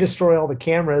 and they destroy all the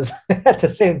cameras at the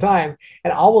same time,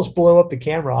 and almost blow up the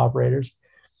camera operators.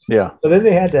 Yeah. So then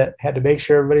they had to make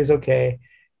sure everybody's okay,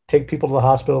 take people to the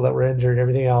hospital that were injured and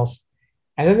everything else.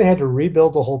 And then they had to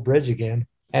rebuild the whole bridge again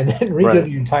and then redo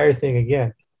the entire thing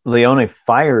again. Leone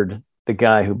fired the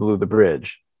guy who blew the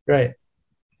bridge. Right.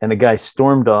 And the guy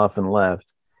stormed off and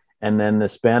left. And then the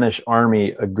Spanish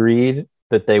army agreed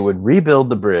that they would rebuild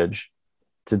the bridge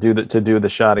to do the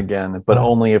shot again, but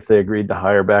only if they agreed to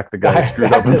hire back the guy who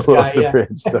screwed up and blew up the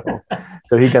bridge.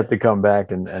 So he got to come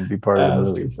back and be part of the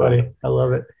movie. That's too funny. I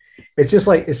love it. It's just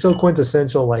like, it's so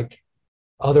quintessential, like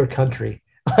other country,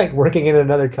 like working in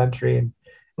another country and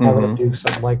having to do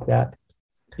something like that.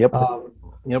 Yep.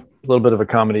 Yep. A little bit of a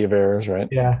comedy of errors, right?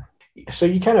 Yeah. So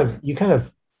you kind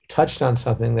of touched on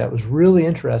something that was really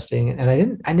interesting,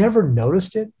 and I never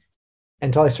noticed it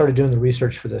until I started doing the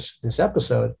research for this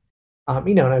episode.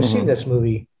 And I've seen this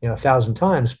movie 1,000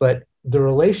 times, but the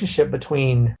relationship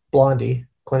between Blondie,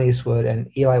 Clint Eastwood,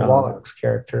 and Eli Wallach's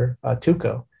character,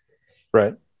 Tuco.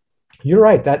 Right. You're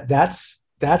right. That's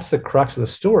the crux of the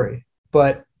story.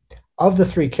 But of the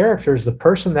three characters, the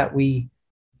person that we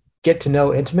get to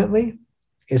know intimately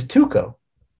is Tuco.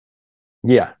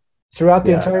 Yeah. Throughout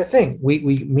the entire thing, we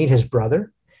meet his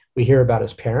brother. We hear about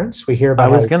his parents. We hear about. I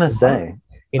was going to say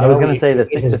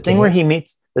the thing where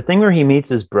he meets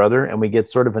his brother, and we get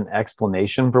sort of an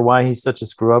explanation for why he's such a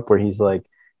screw up. Where he's like,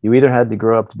 you either had to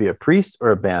grow up to be a priest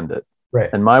or a bandit. Right.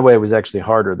 And my way was actually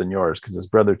harder than yours because his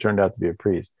brother turned out to be a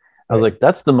priest. I was like,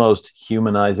 that's the most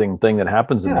humanizing thing that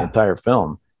happens in the entire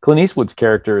film. Clint Eastwood's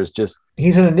character is just,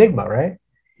 he's an enigma, right?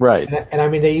 Right. And I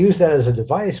mean, they use that as a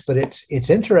device, but it's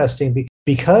interesting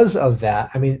because of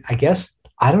that. I mean, I guess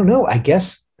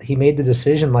he made the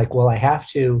decision like, well, I have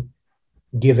to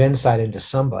give insight into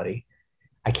somebody.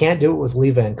 I can't do it with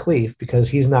Lee Van Cleef because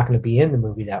he's not going to be in the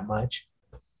movie that much.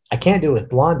 I can't do it with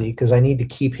Blondie because I need to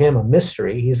keep him a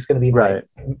mystery. He's going to be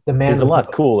the man. He's a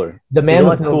lot cooler. The man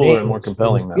with cooler and more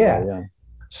compelling that way. Yeah.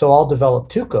 So I'll develop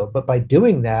Tuco, but by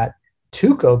doing that,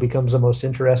 Tuco becomes the most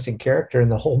interesting character in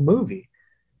the whole movie.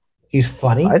 He's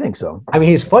funny. I think so. I mean,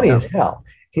 he's funny as hell.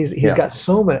 He's got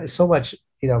so much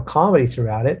comedy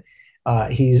throughout it.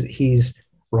 He's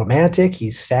romantic.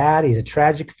 He's sad. He's a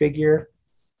tragic figure.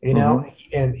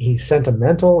 And he's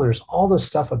sentimental. There's all this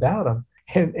stuff about him.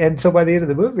 And so by the end of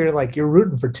the movie, you're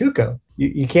rooting for Tuco.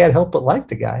 You can't help but like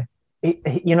the guy.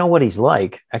 You know what he's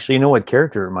like? Actually, you know what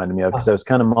character reminded me of? Because I was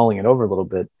kind of mulling it over a little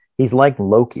bit. He's like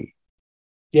Loki.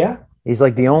 Yeah. He's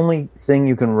like the only thing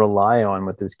you can rely on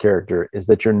with this character is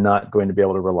that you're not going to be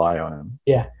able to rely on him.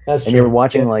 Yeah, that's true. And you're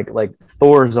watching like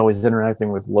Thor's always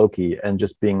interacting with Loki and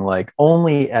just being like,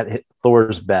 only at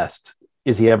Thor's best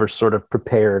is he ever sort of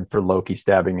prepared for Loki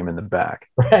stabbing him in the back.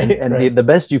 Right. And the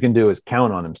best you can do is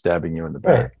count on him stabbing you in the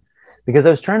back. Right. Because I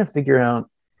was trying to figure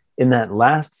out in that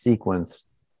last sequence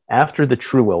after the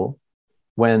Truel,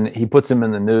 when he puts him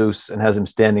in the noose and has him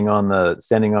standing on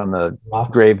the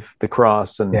grave, the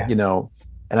cross, and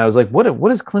and I was like,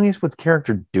 what is Clint Eastwood's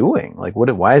character doing? Like,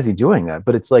 why is he doing that?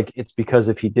 But it's because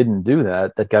if he didn't do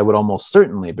that, that guy would almost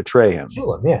certainly betray him.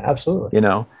 Kill him, yeah, absolutely.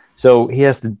 So he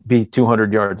has to be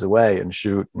 200 yards away and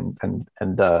shoot and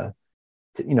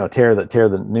tear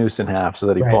the noose in half so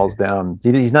that he falls down.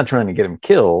 He's not trying to get him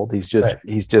killed. He's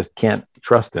just can't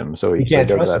trust him. So he does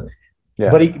that. Yeah.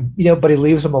 But he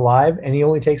leaves him alive, and he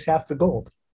only takes half the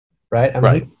gold, right? I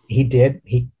mean,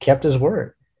 he kept his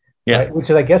word, right?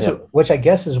 Which I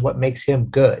guess is what makes him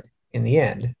good in the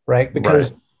end, right?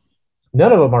 Because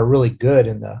none of them are really good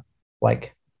in the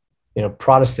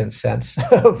Protestant sense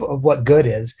of what good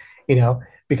is,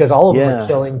 because all of them are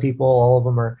killing people, all of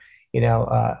them are,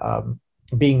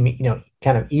 being,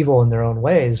 kind of evil in their own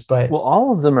ways. But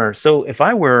all of them are. So if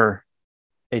I were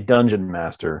a dungeon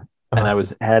master and I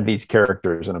had these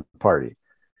characters in a party,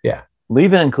 Lee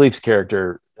Van Cleef's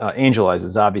character, Angel Eyes,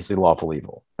 is obviously lawful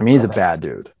evil. I mean, he's a bad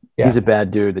dude. Yeah. He's a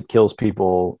bad dude that kills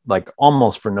people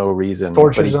almost for no reason.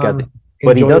 Tortures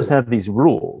but he does have these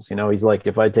rules. He's like,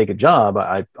 if I take a job,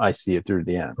 I see it through to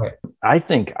the end. Right. I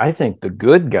think the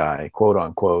good guy, quote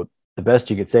unquote, the best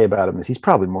you could say about him is he's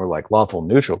probably more like lawful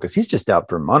neutral because he's just out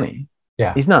for money.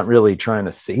 Yeah. He's not really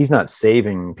he's not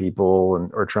saving people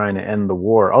or trying to end the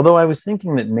war. Although I was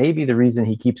thinking that maybe the reason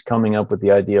he keeps coming up with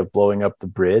the idea of blowing up the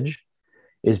bridge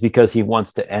is because he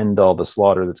wants to end all the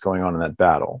slaughter that's going on in that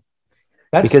battle.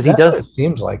 It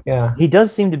seems like, he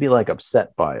does seem to be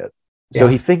upset by it. So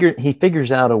he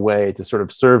figures out a way to sort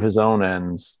of serve his own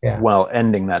ends while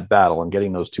ending that battle and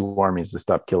getting those two armies to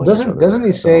stop killing each other.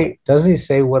 Doesn't he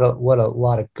say what a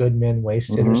lot of good men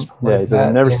wasted? Mm-hmm. Yeah, he said,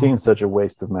 I've never seen such a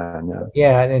waste of man. Yeah.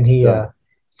 Yeah, and he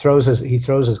throws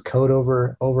his coat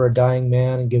over a dying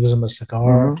man and gives him a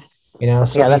cigar. Mm-hmm.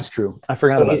 That's true. I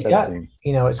forgot about that scene.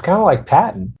 It's kind of like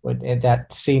Patton in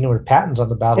that scene where Patton's on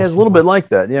the battlefield. Yeah, it's a little bit like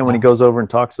that. Yeah, when he goes over and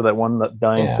talks to that one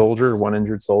dying soldier, one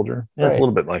injured soldier. Yeah, it's a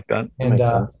little bit like that. And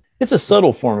it's a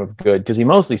subtle form of good because he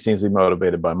mostly seems to be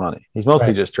motivated by money. He's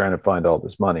mostly just trying to find all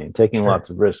this money and taking lots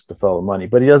of risks to follow money,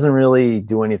 but he doesn't really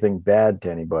do anything bad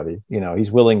to anybody. You know,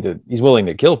 he's willing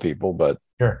to kill people, but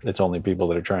it's only people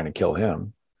that are trying to kill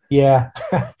him. Yeah.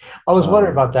 I was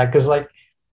wondering about that because like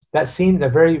that scene, the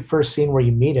very first scene where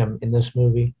you meet him in this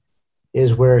movie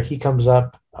is where he comes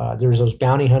up. There's those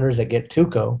bounty hunters that get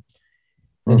Tuco.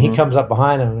 And he comes up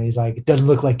behind him and he's like, it doesn't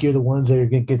look like you're the ones that are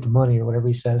going to get the money or whatever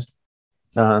he says.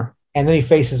 And then he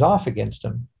faces off against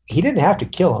him. He didn't have to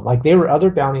kill him. Like, they were other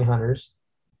bounty hunters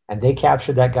and they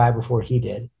captured that guy before he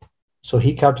did. So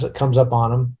he comes up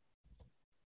on him.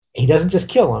 He doesn't just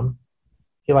kill him.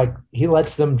 He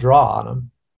lets them draw on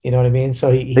him. You know what I mean?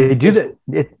 So they do that.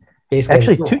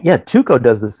 Actually, Tuco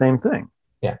does the same thing.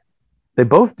 Yeah. They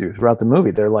both do throughout the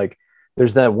movie. They're like,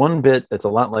 there's that one bit that's a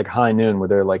lot like High Noon where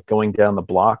they're like going down the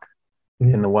block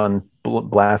in the one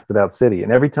blasted out city.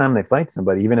 And every time they fight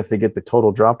somebody, even if they get the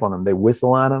total drop on them, they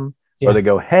whistle at them or they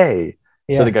go, hey.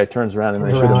 So the guy turns around and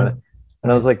they shoot him.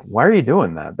 And I was like, why are you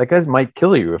doing that? That guy might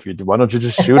kill you if you do. Why don't you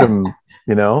just shoot him?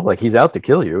 You know, like he's out to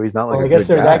kill you. He's not like, I guess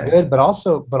they're that good, but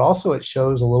also it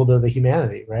shows a little bit of the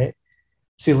humanity, right?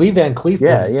 See, Lee Van Cleef.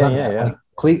 Yeah.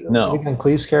 Lee Van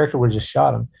Cleef's character would just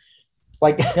shot him.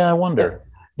 Like, yeah, I wonder.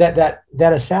 That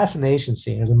assassination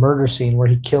scene or the murder scene where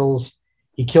he kills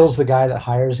the guy that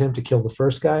hires him to kill the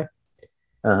first guy.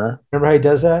 Remember how he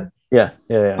does that? Yeah.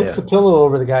 Puts the pillow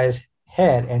over the guy's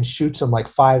head and shoots him like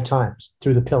 5 times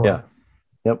through the pillow. Yeah.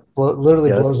 Yep.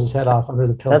 Literally blows his head off under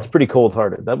the pillow. That's pretty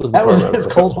cold-hearted. That was as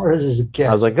cold-hearted as it gets.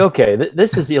 I was like, okay,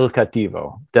 this is Il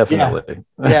Cattivo, definitely.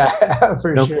 Yeah,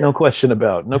 for sure. No question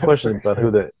about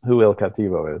who Il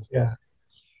Cattivo is. Yeah.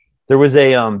 There was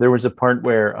a part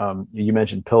where you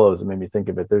mentioned pillows and made me think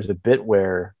of it. There's a bit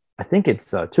where I think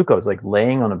it's Tuco is like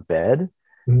laying on a bed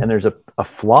and there's a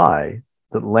fly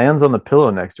that lands on the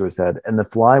pillow next to his head, and the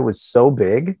fly was so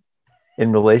big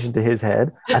in relation to his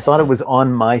head, I thought it was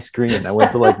on my screen. I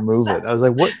went to like move it. I was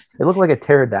like, what? It looked like a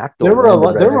pterodactyl. There were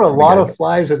a lot of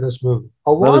flies in this movie.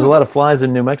 There was a lot of flies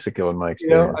in New Mexico in my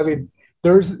experience. You know,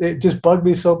 I mean, it just bugged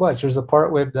me so much. There's a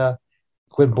part when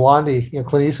Blondie,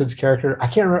 Clint Eastwood's character, I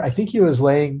can't remember. I think he was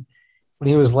laying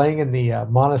in the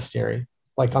monastery,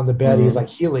 like on the bed, he was like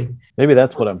healing. Maybe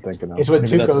that's what I'm thinking of. It's when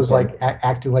Tuco's like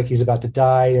acting like he's about to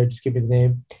die, or just give me the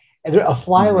name. And a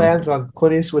fly lands on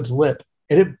Clint Eastwood's lip.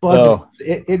 And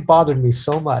it bothered me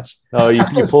so much. Oh,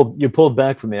 you pulled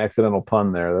back from the accidental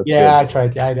pun there. That's good. I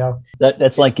tried. I know.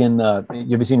 That's like in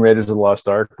you ever seen Raiders of the Lost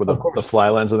Ark where the fly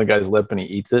lands on the guy's lip and he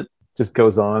eats it? Just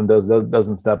goes on,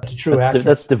 doesn't stop.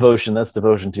 That's devotion. That's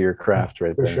devotion to your craft,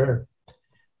 right there. For sure.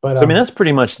 But so I mean, that's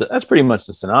pretty much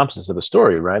the synopsis of the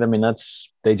story, right? I mean,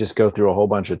 they just go through a whole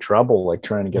bunch of trouble, like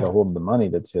trying to get a hold of the money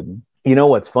that's hidden. You know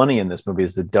what's funny in this movie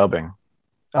is the dubbing.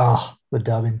 Oh, the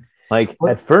dubbing. Like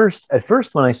at first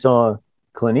when I saw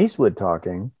Clint Eastwood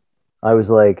talking, I was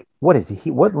like,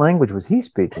 what language was he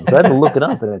speaking? So I had to look it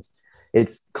up, and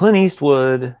it's Clint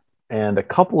Eastwood and a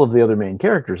couple of the other main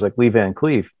characters, like Lee Van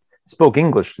Cleef, spoke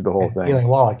English through the whole thing. Eli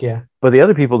Wallach, yeah. But the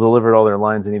other people delivered all their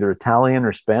lines in either Italian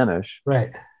or Spanish.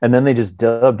 Right. And then they just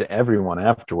dubbed everyone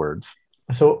afterwards.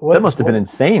 So that must have been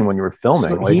insane when you were filming.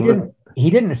 So he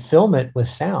didn't film it with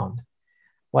sound.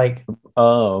 Like,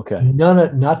 oh, okay.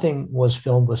 Nothing was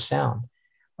filmed with sound.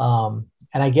 And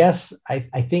I guess I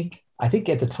think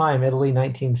at the time, Italy,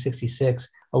 1966,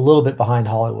 a little bit behind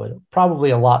Hollywood, probably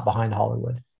a lot behind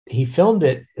Hollywood. He filmed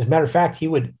it. As a matter of fact, he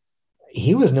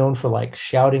was known for like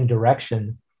shouting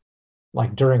direction,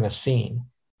 like during a scene.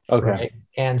 Okay. Right?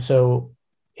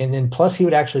 And then plus he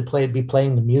would actually be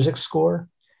playing the music score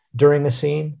during a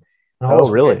scene. Oh,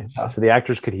 really? So the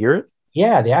actors could hear it?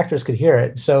 Yeah, the actors could hear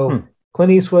it. So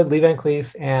Clint Eastwood, Lee Van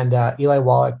Cleef, and Eli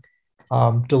Wallach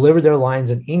delivered their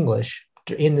lines in English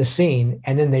in the scene,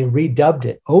 and then they redubbed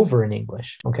it over in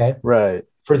English. Okay. Right.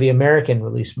 For the American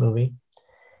release movie.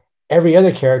 Every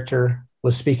other character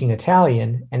was speaking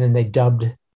Italian, and then they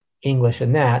dubbed English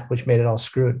in that, which made it all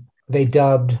screwed. They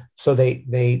dubbed, so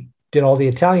they did all the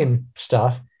Italian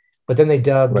stuff, but then they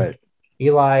dubbed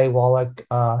Eli Wallach,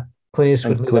 Clint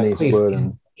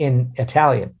Eastwood, in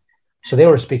Italian. So they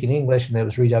were speaking English, and it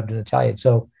was redubbed in Italian.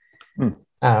 So I don't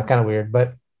know, kind of weird,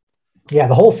 but yeah,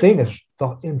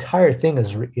 the entire thing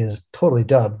is totally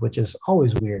dubbed, which is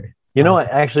always weird. You know, I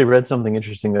actually read something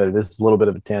interesting that this is a little bit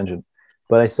of a tangent,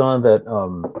 but I saw that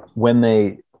when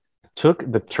they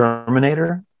took the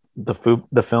Terminator, the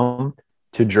film,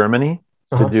 to Germany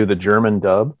to do the German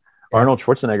dub, Arnold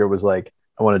Schwarzenegger was like,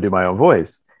 I want to do my own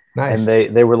voice. Nice.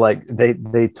 And they were like,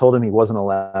 they told him he wasn't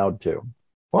allowed to.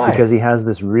 Why? Because he has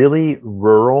this really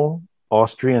rural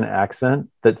Austrian accent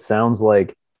that sounds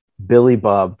like Billy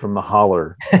Bob from The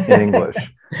Holler in English.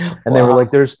 And they were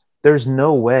like, there's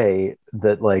no way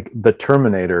that like the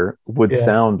Terminator would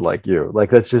sound like you. Like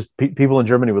that's just people in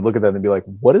Germany would look at that and be like,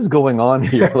 what is going on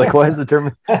here? Like, why is the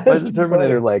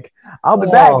Terminator like, I'll be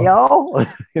back, y'all?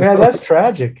 Yeah, that's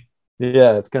tragic.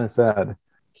 Yeah, it's kind of sad.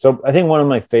 So I think one of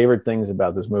my favorite things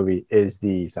about this movie is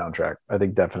the soundtrack. I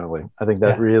think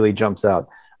that really jumps out.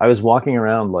 I was walking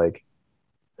around like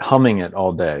humming it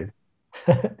all day.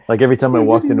 Like every time I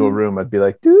walked into a room, I'd be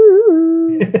like,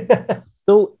 dude.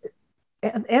 So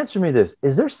answer me this.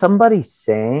 Is there somebody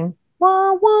saying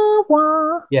wah, wah,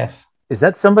 wah? Yes. Is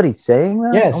that somebody saying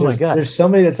that? Yes. Oh my God. There's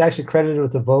somebody that's actually credited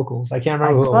with the vocals. I can't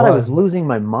remember. I thought I was losing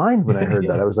my mind when I heard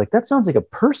that. I was like, that sounds like a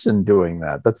person doing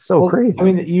that. That's so crazy. I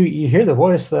mean, you hear the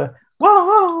voice, the wah,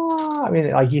 wah. I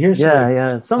mean, like you hear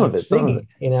some of it, singing,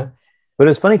 you know. But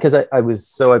it's funny because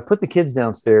I put the kids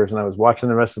downstairs and I was watching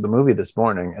the rest of the movie this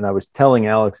morning, and I was telling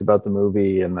Alex about the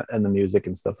movie and the music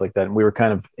and stuff like that, and we were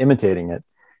kind of imitating it.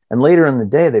 And later in the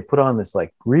day, they put on this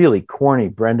like really corny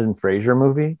Brendan Fraser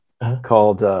movie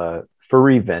called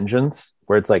Furry Vengeance,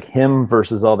 where it's like him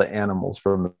versus all the animals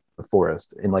from the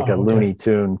forest in like a Looney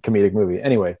Tune comedic movie.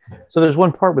 Anyway, so there's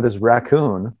one part where this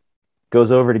raccoon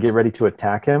goes over to get ready to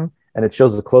attack him, and it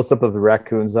shows a close up of the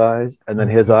raccoon's eyes and then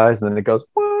his eyes, and then it goes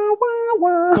wah, wah,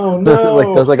 wah. Oh no!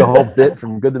 Like does like a whole bit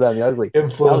from Good, the Bad, and the Ugly.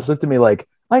 Alex looked at me like,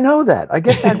 I know that, I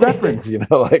get that reference, you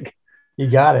know, like. You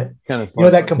got it. It's kind of You fun.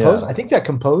 know, that composer, I think that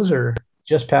composer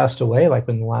just passed away like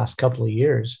in the last couple of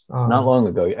years. Not long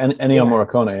ago. Ennio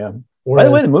Morricone, yeah. By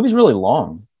the way, the movie's really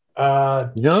long.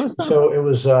 Did you notice that? So it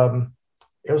was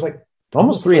like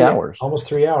almost 3 hours. Almost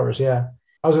 3 hours, yeah.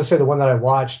 I was gonna say the one that I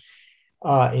watched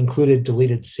included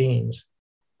deleted scenes.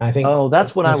 I think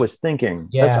that's what I was thinking.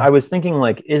 Yeah. I was thinking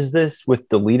like, is this with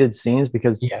deleted scenes?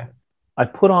 Because I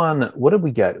put on, what did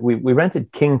we get? We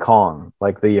rented King Kong,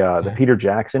 like the Peter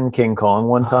Jackson King Kong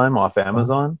one time off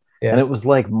Amazon. And it was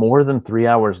like more than 3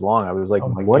 hours long. I was like,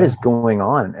 what is going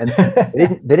on? And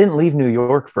they didn't leave New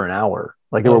York for an hour.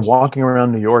 Like they were walking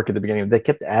around New York at the beginning. They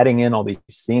kept adding in all these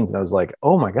scenes. And I was like,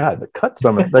 oh my God, cut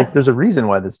some of like, there's a reason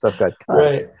why this stuff got cut.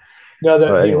 Right. No,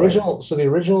 the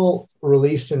original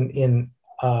release in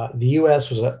the US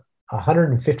was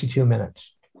 152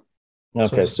 minutes.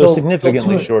 Okay, so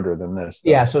significantly shorter than this.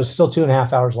 Though. Yeah, so it's still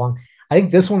 2.5 hours long. I think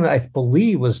this one, I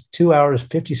believe, was 2 hours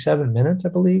 57 minutes. I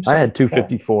believe I had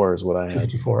 254 is what I had.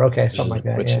 254. Okay, something like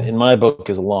that. Which in my book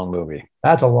is a long movie.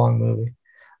 That's a long movie.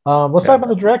 Let's talk about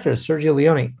the director, Sergio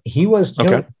Leone. He was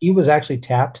he was actually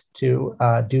tapped to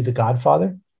do The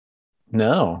Godfather.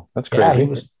 No, that's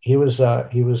crazy. Yeah,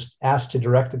 he was asked to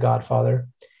direct The Godfather,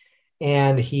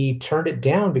 and he turned it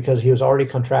down because he was already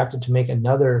contracted to make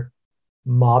another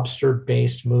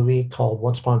mobster-based movie called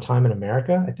Once Upon a Time in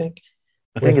America. I think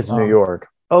it's New York.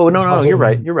 Oh no, you're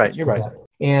right.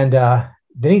 And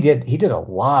then he did a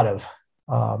lot of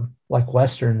like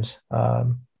westerns.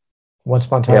 Once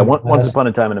Upon a Time. Yeah, Once Upon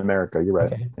a Time in America. You're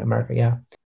right. Okay. America, yeah.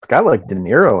 It's got like De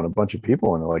Niro and a bunch of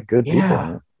people in it, like good people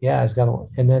in it. Yeah, it's got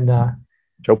and then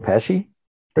Joe Pesci.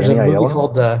 There's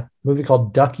a movie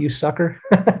called Duck You Sucker.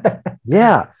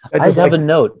 Yeah, I have a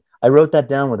note. I wrote that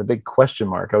down with a big question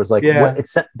mark. I was like, what?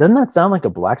 Doesn't that sound like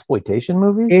a blaxploitation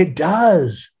movie? It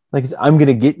does. Like, I'm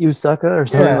gonna get you, sucker, or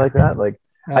something like that. Like,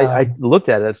 I looked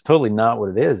at it. It's totally not what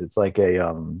it is. It's like a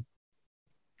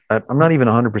I'm not even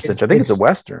 100% sure. I think it's a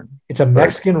Western. It's a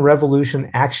Mexican Revolution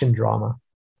action drama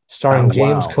starring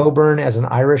James Coburn as an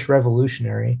Irish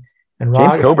revolutionary and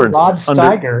Rod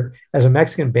Steiger as a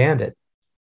Mexican bandit.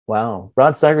 Wow.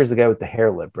 Rod Steiger is the guy with the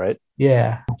hair lip, right?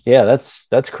 Yeah. Yeah,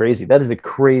 that's crazy. That is a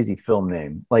crazy film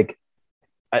name. Like,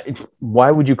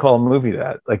 why would you call a movie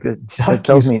that? Like, it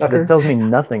tells me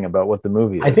nothing about what the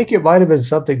movie is. I think it might have been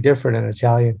something different in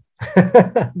Italian.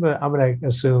 I'm gonna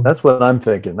assume that's what I'm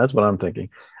thinking.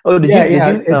 Oh, did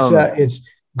you? It's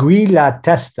Gui la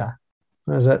Testa.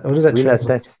 What is that?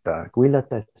 Gui la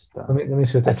Testa. Let me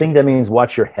see what that. I think that means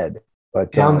watch your head.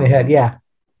 But down the head,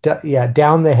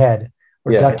 down the head,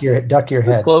 or duck your head.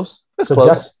 That's close.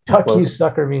 Duck you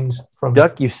sucker means from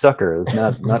duck you sucker is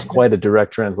not quite a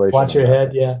direct translation. Watch your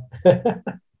head, yeah.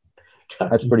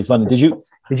 That's pretty funny. Did you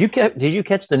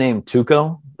catch the name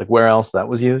Tuco? Like where else that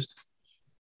was used?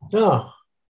 No.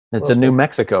 It's a New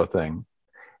Mexico thing.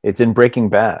 It's in Breaking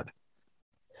Bad.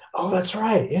 Oh, that's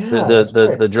right. Yeah.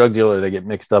 The drug dealer they get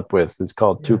mixed up with is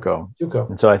called Tuco. Tuco.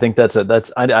 And so I think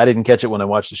I didn't catch it when I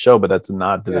watched the show, but that's a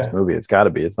nod to this movie. It's got to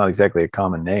be. It's not exactly a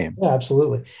common name. Yeah,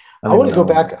 absolutely. I want to go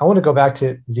back. I want to go back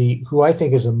to who I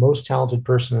think is the most talented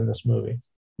person in this movie.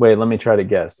 Wait, let me try to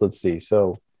guess. Let's see.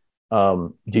 So, are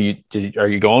you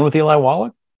going with Eli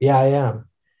Wallach? Yeah, I am.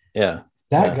 Yeah.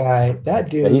 That guy, that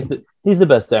dude. Yeah, He's the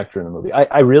best actor in the movie.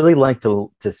 I really like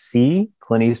to see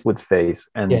Clint Eastwood's face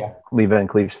and Lee Van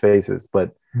Cleef's faces,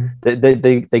 but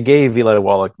they gave Eli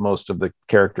Wallach most of the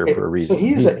character for a reason.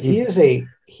 So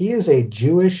he is a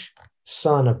Jewish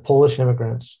son of Polish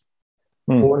immigrants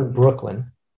born in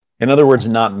Brooklyn. In other words,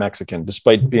 not Mexican,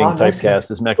 despite being typecast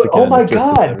as Mexican. But, oh my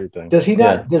God! Does he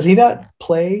not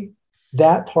play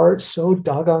that part so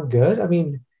doggone good? I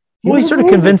mean, he sort of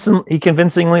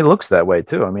convincingly looks that way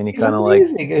too. I mean, he kind of like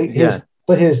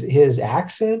but his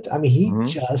accent. I mean,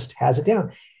 he just has it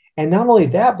down. And not only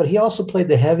that, but he also played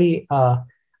the heavy. I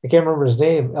can't remember his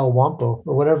name, El Wampo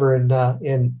or whatever in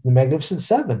The Magnificent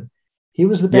Seven. He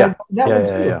was the bad in that one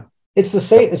too. Yeah. It's the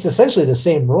same. It's essentially the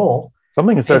same role.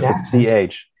 Something that starts with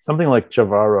CH. Something like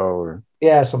Chavarro or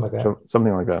something like that.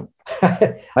 Something like that.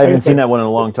 I haven't seen that one in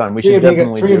a long time. We should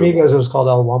definitely do. Three Amigos. It was called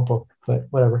El Wampo, but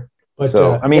whatever. But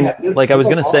so I mean, I was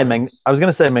gonna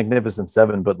say Magnificent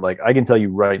Seven, but like I can tell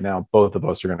you right now, both of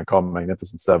us are gonna call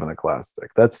Magnificent Seven a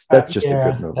classic. That's just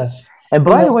a good movie. And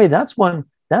by the way, that's one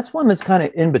that's kind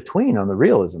of in between on the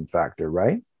realism factor,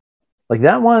 right? Like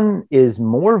that one is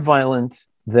more violent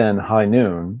than High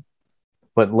Noon,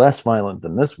 but less violent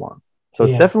than this one. So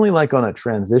it's definitely like on a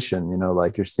transition,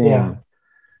 like you're seeing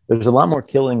there's a lot more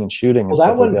killing and shooting. Well,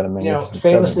 that one,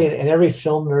 famously, and every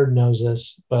film nerd knows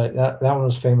this, but that one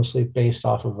was famously based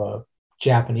off of a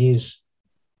Japanese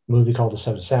movie called The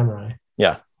Seven Samurai.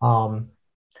 Yeah.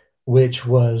 Which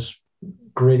was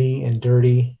gritty and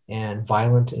dirty and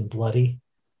violent and bloody.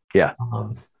 Yeah.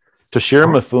 Toshiro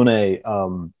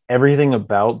Mifune, everything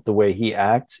about the way he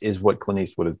acts is what Clint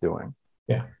Eastwood is doing.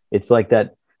 Yeah. It's like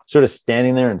that sort of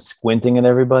standing there and squinting at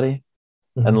everybody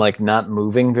and like not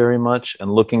moving very much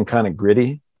and looking kind of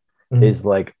gritty is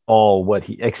like all what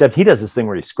except he does this thing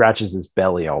where he scratches his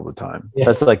belly all the time.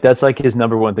 Yeah. That's like his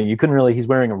number one thing. You couldn't really, he's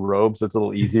wearing a robe, so it's a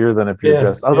little easier than if you're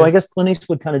just, although I guess Clint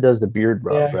Eastwood kind of does the beard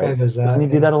rub, right? Doesn't he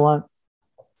do that a lot?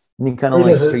 And he kind of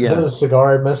like, does a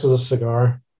cigar, messes with a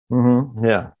cigar.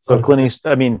 Yeah. So Clint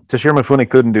Eastwood, I mean, Toshiro Mifune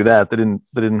couldn't do that. They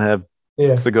didn't have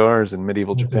cigars in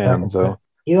medieval Japan. So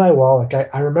Eli Wallach,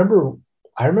 I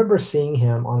remember seeing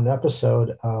him on an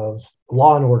episode of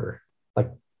Law and Order,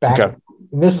 like back. Okay.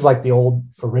 And this is like the old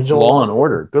original Law and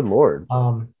Order. Good Lord.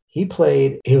 He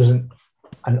was an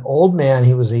old man.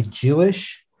 He was a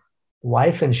Jewish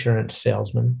life insurance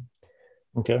salesman.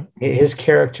 Okay. His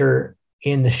character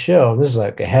in the show, this is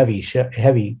like a heavy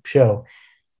show.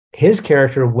 His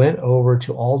character went over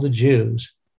to all the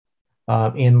Jews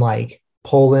in like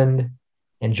Poland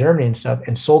and Germany and stuff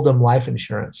and sold them life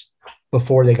insurance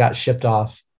before they got shipped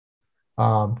off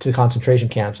to concentration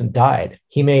camps and died.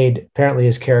 He apparently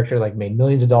his character made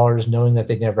millions of dollars knowing that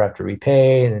they'd never have to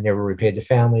repay, and they never repaid the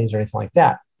families or anything like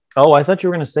that. Oh, I thought you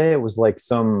were going to say it was like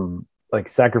some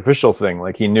sacrificial thing.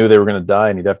 Like he knew they were going to die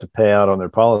and he'd have to pay out on their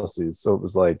policies. So it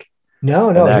was like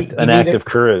an act of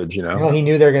courage, No, he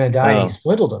knew they were going to die and he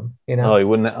swindled them, Oh, he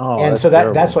wouldn't. Oh, and so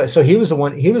that's why. So he was the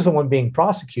one being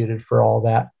prosecuted for all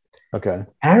that. Okay. And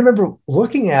I remember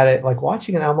looking at it,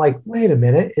 watching it. I'm like, wait a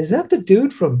minute, is that the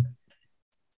dude from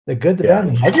The Good, the Bad,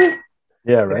 and the Ugly?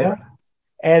 Yeah, right.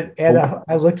 Yeah. And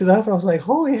I looked it up. And I was like,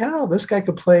 holy hell, this guy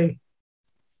could play,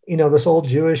 this old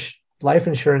Jewish life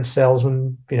insurance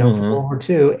salesman, from World War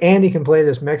II, and he can play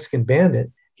this Mexican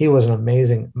bandit. He was an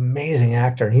amazing, amazing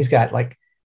actor, and he's got I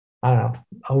don't know,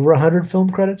 over 100 film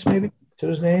credits maybe to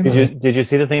his name. Did you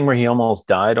see the thing where he almost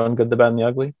died on Good, the Bad, and the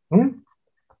Ugly?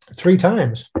 3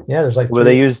 times. Yeah, there's where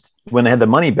they used when they had the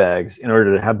money bags in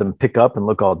order to have them pick up and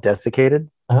look all desiccated.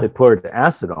 They poured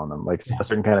acid on them, a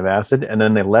certain kind of acid, and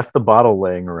then they left the bottle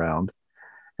laying around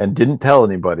and didn't tell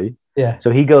anybody. Yeah.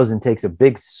 So he goes and takes a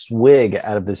big swig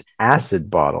out of this acid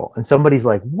bottle, and somebody's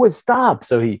like, "What? Stop!"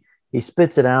 So he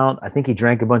spits it out. I think he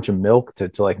drank a bunch of milk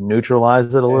to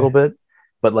neutralize it a little bit,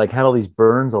 but had all these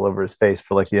burns all over his face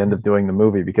for the end of doing the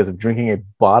movie because of drinking a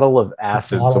bottle of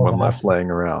acid someone left laying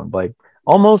around.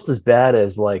 Almost as bad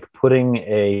as putting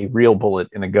a real bullet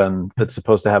in a gun that's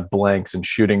supposed to have blanks and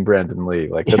shooting Brandon Lee.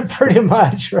 That's pretty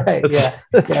much right.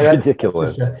 That's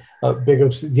ridiculous. That's a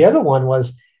big. The other one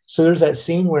was, so there's that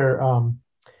scene where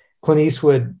Clint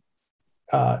Eastwood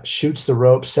shoots the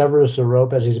rope, severs the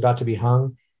rope as he's about to be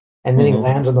hung, and then he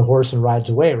lands on the horse and rides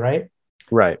away.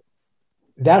 Right.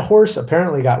 That horse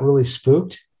apparently got really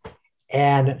spooked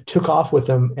and took off with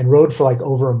him and rode for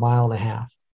over a mile and a half.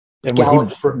 And was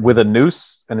he with a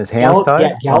noose and his hands tied?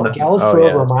 Yeah, galloped for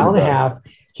over a mile and a half.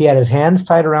 He had his hands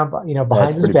tied around,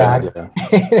 behind his back,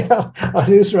 a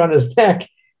noose around his neck.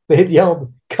 They had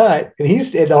yelled "cut," and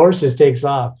the horse just takes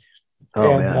off.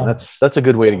 Oh man, that's a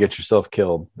good way to get yourself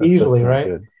killed. Easily, right?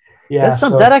 Good. Yeah,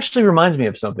 that actually reminds me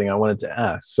of something I wanted to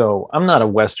ask. So I'm not a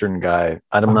Western guy.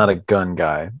 I'm not a gun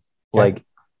guy. Like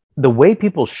the way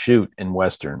people shoot in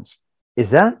Westerns,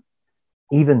 is that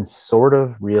even sort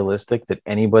of realistic that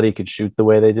anybody could shoot the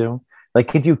way they do? Like,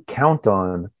 could you count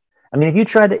on, I mean, if you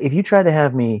tried to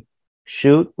have me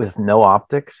shoot with no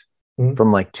optics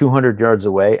from like 200 yards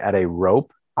away at a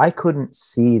rope, I couldn't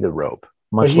see the rope,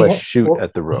 much less shoot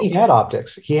at the rope. He had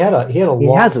optics. He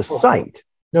has a sight.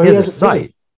 No, he has a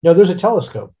sight. No, there's a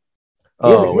telescope.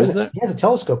 Is there? He has a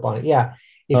telescope on it. Yeah.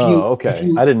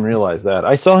 Okay. I didn't realize that.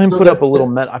 I saw him put up a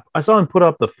little I saw him put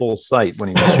up the full sight when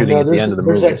he was shooting at the end of the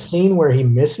movie. There's that scene where he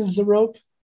misses the rope,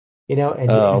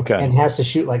 and has to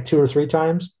shoot like 2 or 3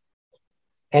 times.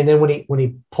 And then when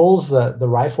he pulls the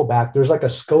rifle back, there's like a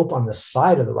scope on the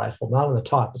side of the rifle, not on the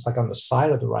top. It's like on the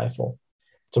side of the rifle.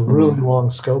 It's a really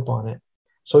long scope on it.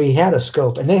 So he had a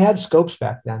scope, and they had scopes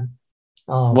back then.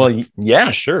 Well,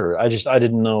 yeah, sure. I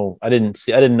didn't know. I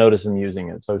didn't notice him using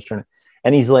it. So I was trying to,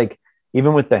 and he's like,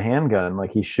 even with the handgun,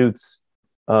 like he shoots,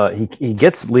 he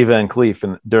gets Lee Van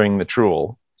Cleef during the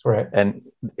Truel, right? And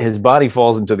his body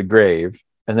falls into the grave,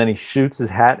 and then he shoots his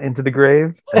hat into the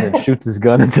grave, and then shoots his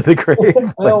gun into the grave.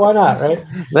 Well, why not, right?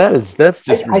 That's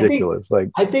just ridiculous.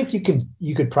 I think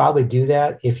you could probably do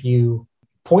that if you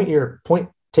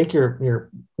take your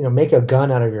make a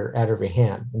gun out of your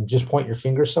hand and just point your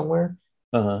finger somewhere.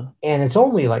 And it's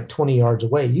only like 20 yards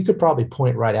away. You could probably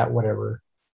point right at whatever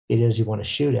it is you want to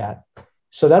shoot at.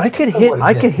 So that's I could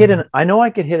hit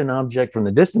an object from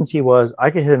the distance he was. I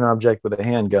could hit an object with a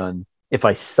handgun if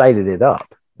I sighted it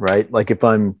up, right? Like if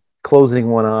I'm closing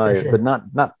one eye, but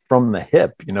not from the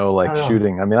hip,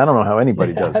 shooting. I mean, I don't know how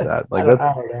anybody does that. Like that's,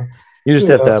 you just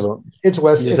have to have it's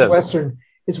Western.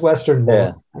 It's Western.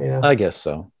 Yeah. I guess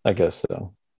so.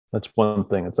 That's one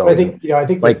thing. It's always. I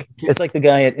think like it's like the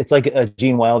guy. It's like a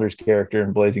Gene Wilder's character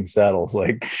in Blazing Saddles,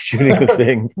 like shooting the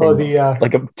thing from,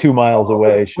 like 2 miles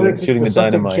away, shooting the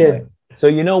dynamite. Kid. So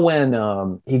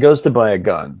when he goes to buy a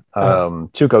gun,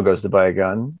 Tuco goes to buy a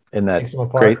gun in that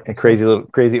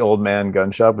crazy old man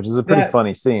gun shop, which is a pretty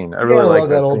funny scene. I really like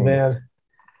that old scene. Man.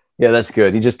 Yeah, that's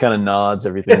good. He just kind of nods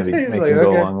everything that he makes him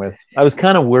go along with. I was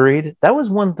kind of worried. That was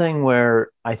one thing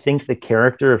where I think the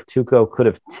character of Tuco could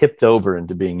have tipped over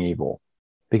into being evil,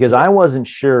 because I wasn't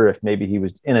sure if maybe he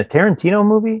was in a Tarantino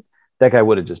movie, that guy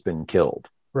would have just been killed.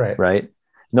 Right.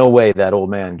 No way that old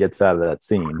man gets out of that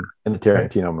scene in the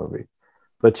Tarantino movie.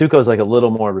 But Tuco's like a little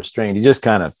more restrained. He just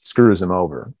kind of screws him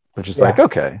over, which is like,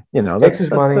 okay, takes his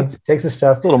money, takes his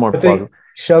stuff, a little more plausible.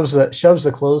 Shoves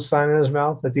the clothes sign in his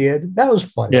mouth at the end. That was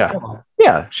funny.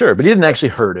 Yeah, sure, but he didn't actually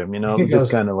hurt him.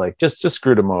 Just kind of like just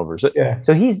screwed him over.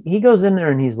 So he goes in there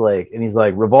and he's like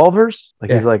revolvers.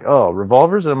 He's like, oh,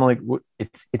 revolvers, and I'm like,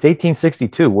 it's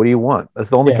 1862. What do you want? That's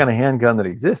the only kind of handgun that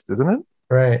exists, isn't it?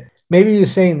 Right. Maybe you're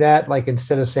saying that like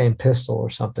instead of saying pistol or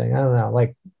something. I don't know,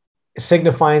 like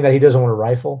signifying that he doesn't want a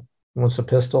rifle, he wants a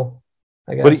pistol.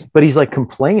 I guess. But he's like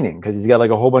complaining because he's got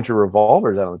like a whole bunch of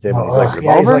revolvers out on the table. He's like,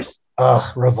 revolvers?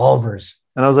 Revolvers.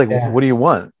 And I was like, what do you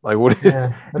want? Like, what?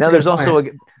 Now there's also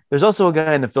a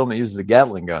guy in the film that uses a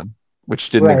Gatling gun, which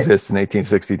didn't exist in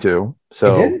 1862.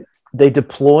 So they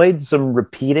deployed some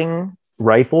repeating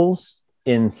rifles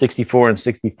in 64 and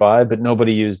 65, but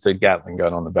nobody used a Gatling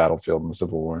gun on the battlefield in the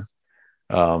Civil War.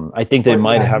 I think they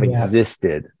might have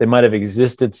existed. They might have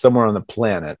existed somewhere on the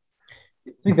planet.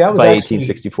 I think that was by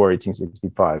 1864,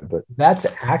 1865. But that's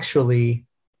actually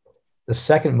the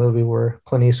second movie where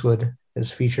Clint Eastwood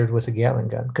is featured with a Gatling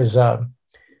gun, because the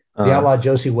outlaw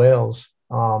Josie Wales,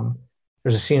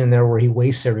 there's a scene in there where he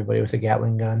wastes everybody with a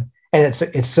Gatling gun, and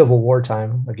it's Civil War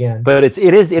time again. But it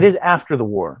is after the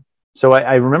war. So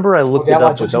I remember I looked it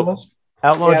up with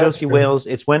Outlaw Josie Wales.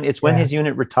 It's when his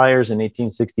unit retires in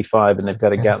 1865, and they've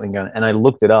got a Gatling gun. And I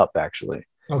looked it up actually,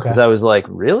 because I was like,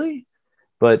 really?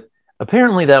 But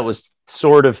apparently that was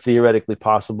sort of theoretically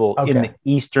possible in the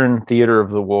Eastern theater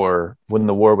of the war. When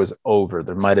the war was over,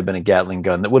 there might have been a Gatling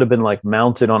gun that would have been like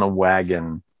mounted on a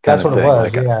wagon. That's what it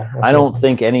was. Like, I don't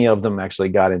think any of them actually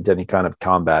got into any kind of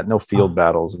combat. No field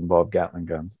battles involved Gatling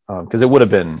guns, because it would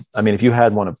have been. I mean, if you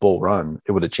had one at Bull Run,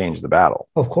 it would have changed the battle.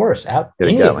 Of course,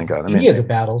 any Gatling gun. Any of the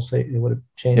battles, it would have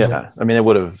changed. Yeah, I mean, it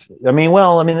would have. I mean,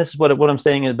 this is what I'm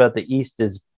saying about the East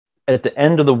is at the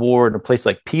end of the war in a place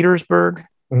like Petersburg.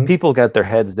 People got their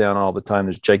heads down all the time.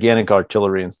 There's gigantic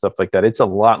artillery and stuff like that. It's a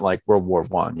lot like World War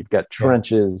I. You've got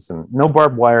trenches and no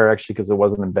barbed wire actually, because it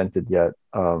wasn't invented yet.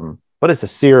 But it's a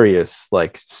serious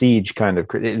like siege kind of.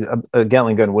 A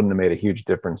Gatling gun wouldn't have made a huge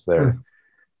difference there.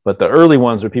 But the early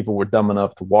ones where people were dumb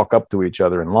enough to walk up to each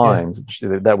other in lines,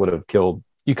 that would have killed.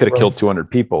 You could have killed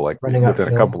 200 people like within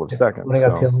a couple of seconds. Running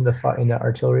uphill into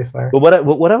artillery fire. But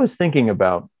what I was thinking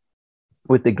about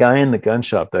with the guy in the gun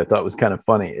shop that I thought was kind of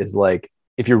funny is like,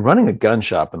 if you're running a gun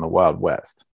shop in the Wild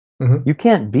West, Mm-hmm. You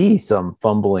can't be some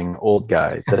fumbling old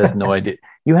guy that has no idea.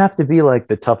 You have to be like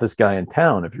the toughest guy in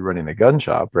town if you're running the gun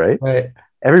shop, right? Right.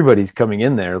 Everybody's coming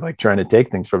in there like trying to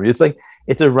take things from you.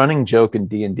 It's a running joke in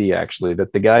D&D actually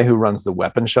that the guy who runs the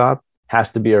weapon shop has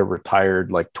to be a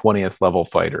retired like 20th level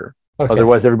fighter. Okay.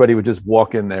 Otherwise, everybody would just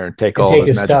walk in there and take all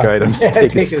his magic items,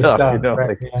 take his stuff. You know,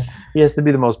 right, he has to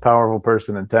be the most powerful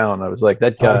person in town. I was like,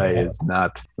 that guy is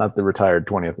not the retired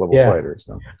 20th level fighter.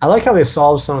 So I like how they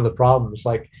solve some of the problems.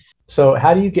 Like, so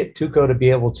how do you get Tuco to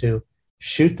be able to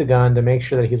shoot the gun to make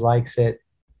sure that he likes it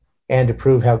and to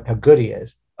prove how good he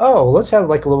is? Oh, let's have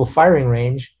like a little firing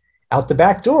range out the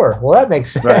back door. Well, that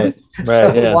makes sense. Right.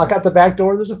 So walk out the back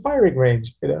door, there's a firing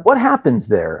range. You know? What happens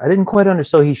there? I didn't quite understand.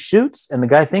 So he shoots and the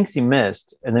guy thinks he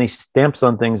missed and then he stamps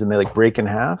on things and they like break in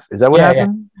half. Is that what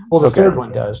happened? Yeah. Well, the third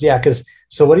one does. Yeah, because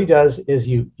so what he does is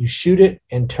you shoot it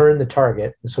and turn the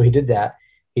target. So he did that.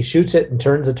 He shoots it and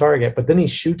turns the target, but then he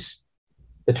shoots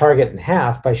the target in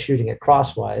half by shooting it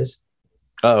crosswise.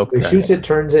 Oh, okay. He shoots it,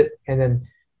 turns it, and then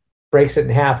breaks it in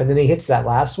half. And then he hits that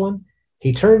last one.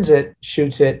 He turns it,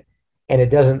 shoots it, and it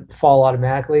doesn't fall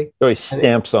automatically. So he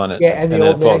stamps on it. Yeah, and the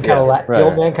old man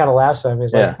kind of laughs at him.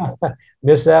 He's like,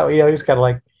 "Miss that?" You know, he's kind of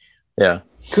like, "Yeah."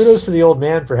 Kudos to the old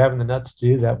man for having the nuts to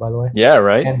do that, by the way. Yeah,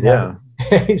 right. And,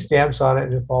 he stamps on it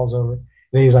and it falls over.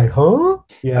 And he's like, "Huh?"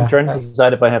 Yeah. I'm trying to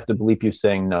decide if I have to bleep you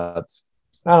saying nuts.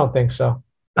 I don't think so.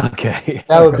 Okay.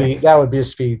 That would be a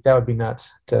speed. That would be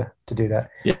nuts to do that.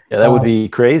 Yeah, that would be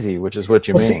crazy, which is what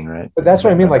you mean, right? But that's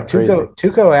what I mean. Like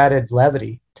Tuco added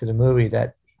levity to the movie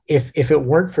that. If it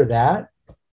weren't for that,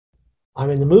 I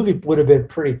mean, the movie would have been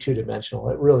pretty two-dimensional.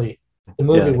 The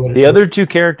movie would. The other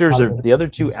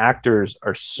two actors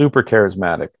are super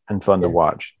charismatic and fun to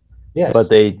watch. Yes, but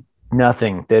they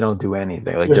don't do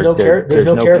anything. Like there's no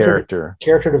character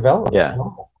development. Yeah,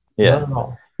 yeah.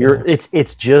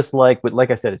 It's just like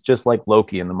I said, it's just like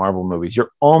Loki in the Marvel movies.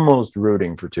 You're almost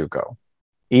rooting for Tuco,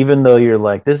 even though you're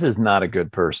like, this is not a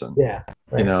good person. Yeah.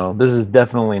 Right. You know, this is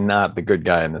definitely not the good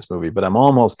guy in this movie, but I'm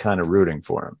almost kind of rooting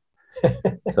for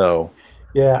him. So,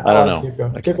 yeah, I don't know.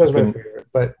 Tuco's my favorite,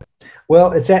 but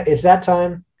it's that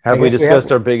time. Have we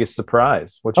discussed our biggest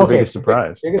surprise? What's your biggest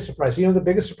surprise? Biggest surprise. You know, the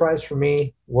biggest surprise for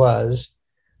me was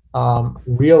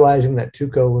realizing that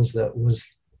Tuco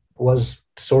was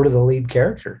sort of the lead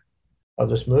character of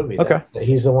this movie. Okay, that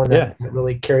he's the one that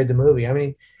really carried the movie. I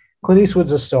mean, Clint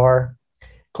Eastwood's a star.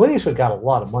 Clint Eastwood got a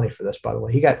lot of money for this, by the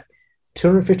way. He got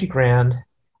 $250,000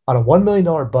 on a $1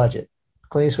 million budget.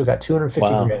 Clint Eastwood got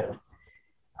 $250,000,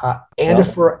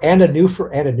 and a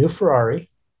new Ferrari,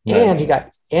 nice.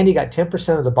 and he got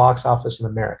 10% of the box office in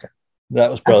America. That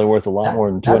was probably worth a lot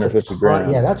more than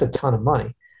 $250,000. Yeah, that's a ton of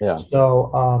money. Yeah.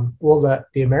 So,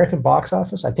 the American box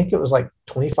office, I think it was like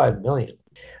 25 million.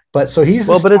 But so he's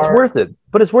but it's worth it.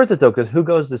 But it's worth it though, because who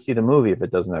goes to see the movie if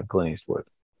it doesn't have Clint Eastwood?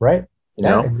 Right. You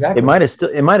know, exactly. It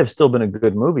might have still been a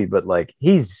good movie, but like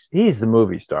he's the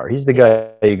movie star. He's the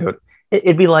guy you go.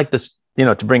 It'd be like this, you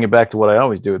know, to bring it back to what I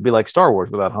always do. It'd be like Star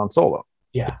Wars without Han Solo.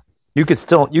 Yeah, you could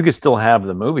still have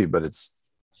the movie, but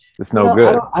it's no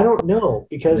good. I don't know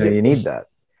because you need that.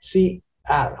 See,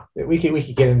 I don't know. We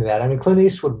could get into that. I mean, Clint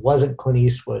Eastwood wasn't Clint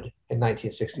Eastwood in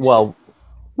 1966.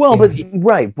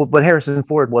 But Harrison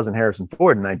Ford wasn't Harrison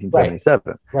Ford in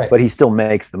 1977. Right. But he still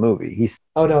makes the movie.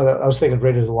 Oh no, I was thinking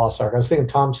Raiders of the Lost Ark. I was thinking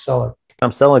Tom Selleck.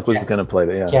 Tom Selleck was going to play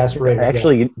the Cast Raiders.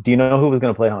 Actually, do you know who was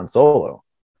going to play Han Solo?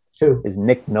 Who is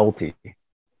Nick Nolte?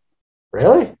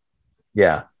 Really?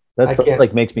 Yeah, that's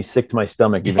like makes me sick to my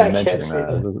stomach even mentioning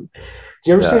that. Do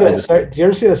you ever see that? Do you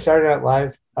ever see the Saturday Night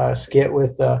Live skit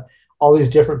with all these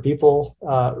different people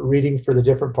reading for the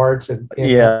different parts? And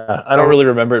I don't really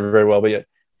remember it very well, but yeah,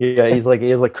 he has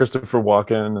like Christopher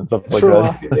Walken and stuff like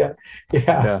that.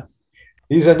 Yeah.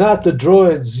 These are not the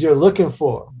droids you're looking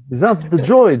for. These are not the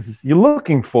droids you're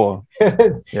looking for.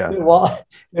 Yeah. Well,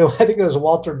 I think it was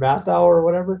Walter Matthau or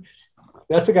whatever.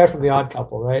 That's the guy from The Odd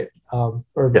Couple, right?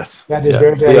 Yes.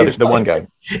 The one guy.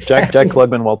 Jack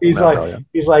Klugman, Walter Matthau.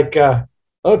 He's like,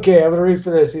 okay, I'm going to read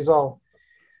for this. He's all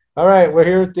right, we're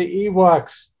here at the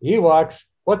Ewoks. Ewoks?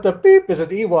 What the beep is an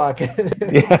Ewok?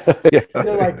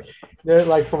 They're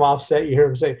like from Offset. You hear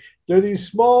him say, "They're these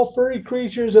small furry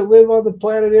creatures that live on the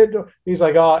planet Endor." He's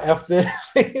like, "Oh, f this!"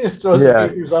 He just throws the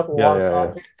figures up and walks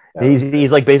off.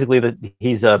 He's like basically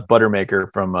he's a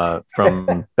Buttermaker from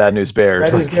Bad News Bears,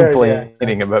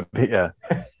 complaining about.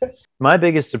 My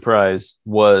biggest surprise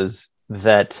was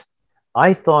that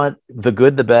I thought The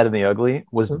Good, the Bad, and the Ugly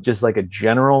was just like a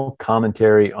general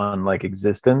commentary on like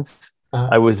existence.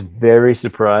 I was very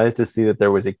surprised to see that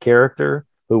there was a character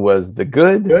who was the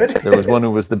good. There was one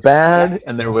who was the bad,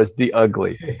 and there was the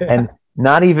ugly. And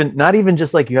not even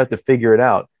just like you have to figure it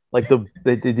out. Like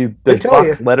they do the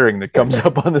box lettering that comes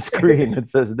up on the screen that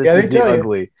says this is the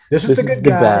ugly. This is the good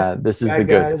guy. Bad. This is the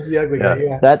good. This is the ugly guy.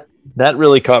 Yeah. That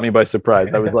really caught me by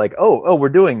surprise. I was like, oh, we're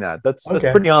doing that. That's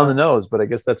pretty on the nose, but I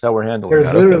guess that's how we're handling it.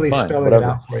 They're literally spelling it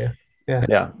out for you.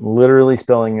 Yeah, literally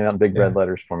spelling it out in big red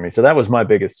letters for me. So that was my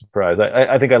biggest surprise.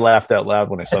 I think I laughed out loud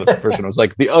when I saw the person. I was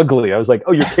like, the ugly. I was like,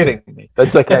 oh, you're kidding me.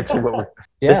 That's like actually what we're.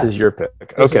 This is your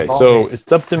pick. Okay, so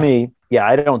it's up to me. Yeah,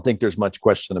 I don't think there's much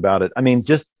question about it. I mean,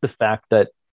 just the fact that,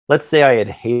 let's say I had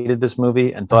hated this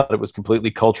movie and thought it was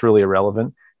completely culturally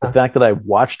irrelevant. The fact that I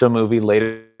watched a movie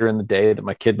later in the day that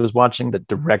my kid was watching that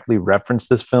directly referenced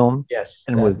this film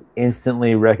and was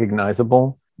instantly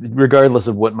recognizable. Regardless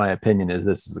of what my opinion is,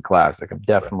 this is a classic. I'm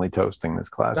definitely toasting this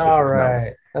classic. All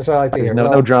right. That's what I like to hear.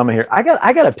 No drama here. I got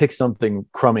to pick something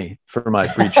crummy for my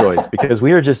free choice because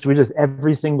we just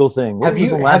every single thing.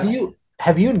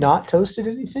 Have you not toasted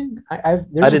anything? I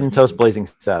didn't toast Blazing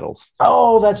Saddles.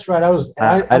 Oh, that's right.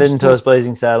 I didn't toast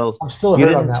Blazing Saddles. I'm still You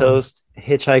didn't toast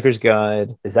Hitchhiker's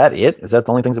Guide. Is that it? Is that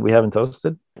the only things that we haven't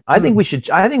toasted? I think we should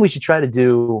try to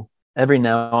do every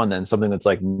now and then something that's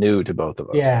like new to both of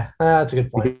us. Yeah, that's a good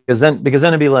point. Because then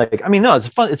it'd be like, I mean, no, it's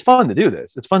fun. It's fun to do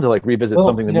this. It's fun to like revisit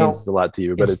something that means a lot to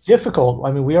you. But it's difficult.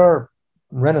 I mean, we are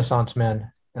Renaissance men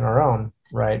in our own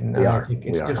right, and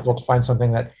it's difficult to find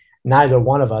something that neither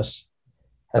one of us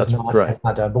has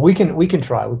not done. But we can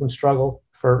try. We can struggle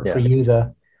for you,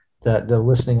 the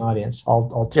listening audience.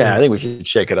 I think we should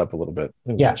shake it up a little bit.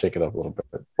 Shake it up a little bit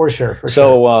for sure.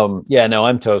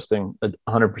 I'm toasting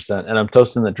 100%, and I'm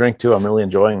toasting the drink too. I'm really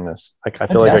enjoying this. I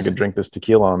feel like I could drink this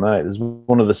tequila all night. This is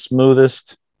one of the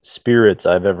smoothest spirits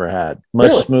I've ever had.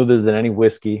 Much smoother than any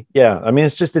whiskey. Yeah, I mean,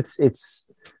 it's.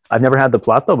 I've never had the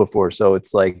Plato before, so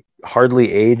it's like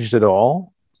hardly aged at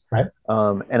all. Right.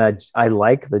 And I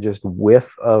like the just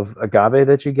whiff of agave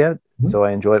that you get. Mm-hmm. So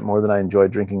I enjoy it more than I enjoy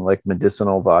drinking like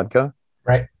medicinal vodka.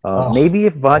 Right. Maybe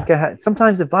if vodka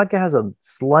sometimes if vodka has a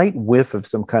slight whiff of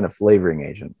some kind of flavoring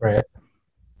agent, right,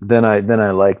 then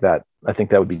I like that. I think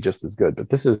that would be just as good. But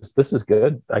this is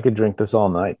good. I could drink this all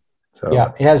night. So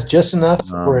yeah, it has just enough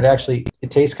where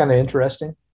it tastes kind of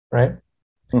interesting, right?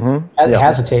 Mm-hmm. It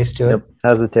has a taste to it. Yep.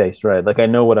 Has a taste, right? Like I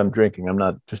know what I'm drinking. I'm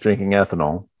not just drinking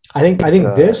ethanol. I think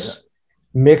this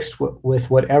mixed with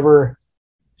whatever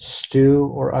stew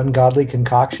or ungodly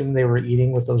concoction they were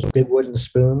eating with those big wooden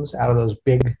spoons out of those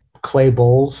big clay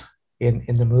bowls in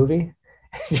the movie.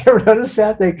 Did you ever notice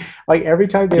that? Like every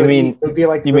time they would eat, it would be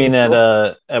like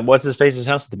at what's his face's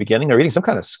house at the beginning? They're eating some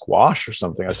kind of squash or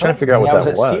something. I was trying to figure out what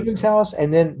that was. At Stephen's house,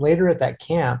 and then later at that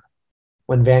camp,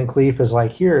 when Van Cleef is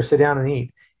like, "Here, sit down and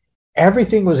eat."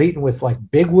 Everything was eaten with like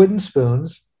big wooden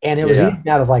spoons, and it was eaten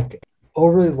out of like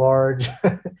overly large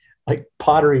like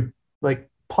pottery like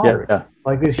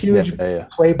these huge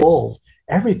clay bowls,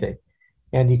 everything,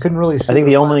 and you couldn't really see.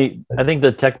 I think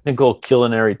the technical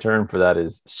culinary term for that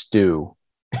is stew.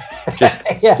 Just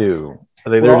stew. I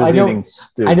think they're just eating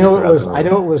stew. I know it was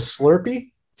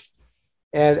Slurpee,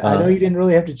 and I know you didn't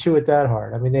really have to chew it that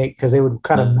hard. I mean, because they would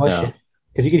kind of mush it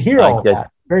because you could hear all of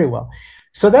that very well.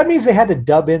 So that means they had to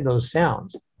dub in those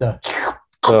sounds.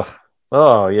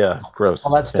 Oh yeah, gross.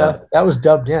 All that stuff that was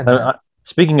dubbed in.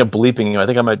 Speaking of bleeping, I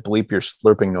think I might bleep your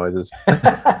slurping noises.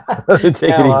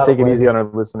 Take it easy on our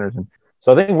listeners. And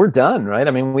so I think we're done, right?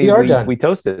 I mean, we are done. We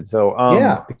toasted. So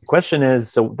the question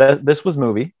is, so this was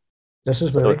movie. This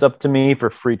is movie. So it's up to me for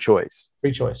free choice.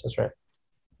 Free choice. That's right.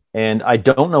 And I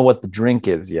don't know what the drink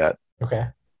is yet. Okay.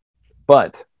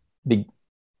 But the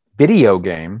video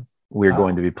game we're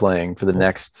going to be playing for the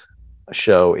next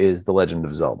show is The Legend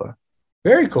of Zelda.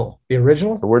 Very cool. The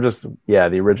original? So we're just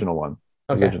the original one.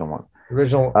 Okay. The original one.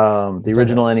 The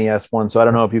original NES one. So I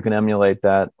don't know if you can emulate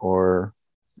that or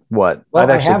what. Well, I've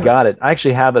actually got it. I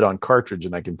actually have it on cartridge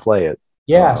and I can play it.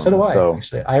 Yeah, so do I.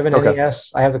 Actually, I have an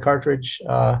NES. I have the cartridge.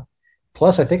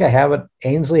 Plus, I think I have it.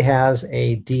 Ainsley has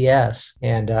a DS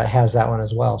and has that one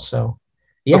as well. So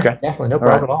definitely no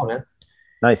problem at all, man.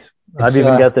 Nice. I've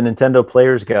even got the Nintendo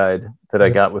Player's Guide that I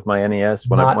got with my NES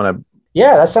when I.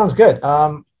 Yeah, that sounds good.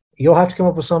 You'll have to come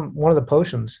up with one of the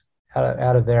potions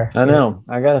out of there. I know.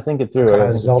 I got to think it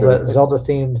through. Zelda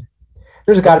themed.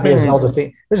 There's got to be a Zelda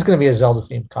theme. There's going to be a Zelda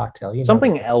themed cocktail.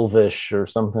 Something elvish or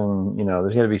something.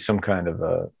 There's got to be some kind of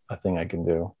a thing I can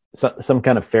do. Some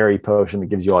kind of fairy potion that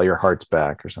gives you all your hearts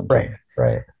back or something.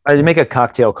 Right. I'd make a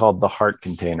cocktail called the Heart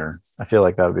Container. I feel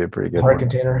like that would be a pretty good Heart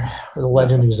Container. Or the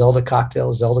Legend of Zelda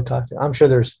cocktail. I'm sure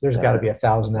there's got to be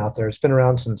 1,000 out there. It's been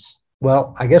around since.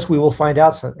 Well, I guess we will find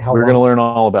out how we're going to learn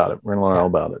all about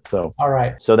it. So, all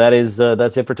right. So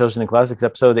that's it for Toasting the Classics,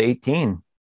 episode 18.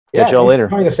 Catch y'all later.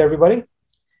 Join us, everybody.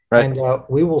 Right. And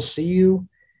we will see you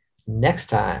next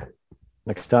time.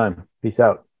 Peace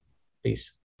out.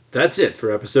 Peace. That's it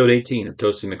for episode 18 of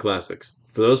Toasting the Classics.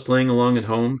 For those playing along at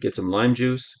home, get some lime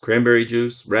juice, cranberry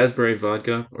juice, raspberry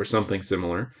vodka, or something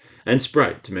similar, and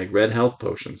Sprite to make red health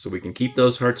potions so we can keep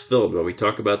those hearts filled while we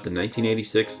talk about the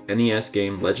 1986 NES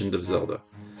game Legend of Zelda.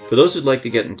 For those who'd like to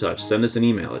get in touch, send us an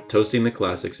email at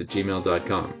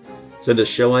toastingtheclassics@gmail.com. Send us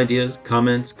show ideas,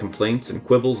 comments, complaints, and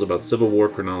quibbles about Civil War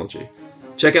chronology.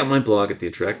 Check out my blog at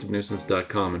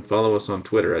theattractivenuisance.com and follow us on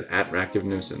Twitter at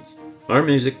 @ractivenuisance. Our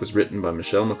music was written by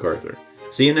Michelle MacArthur.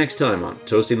 See you next time on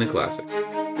Toasting the Classic.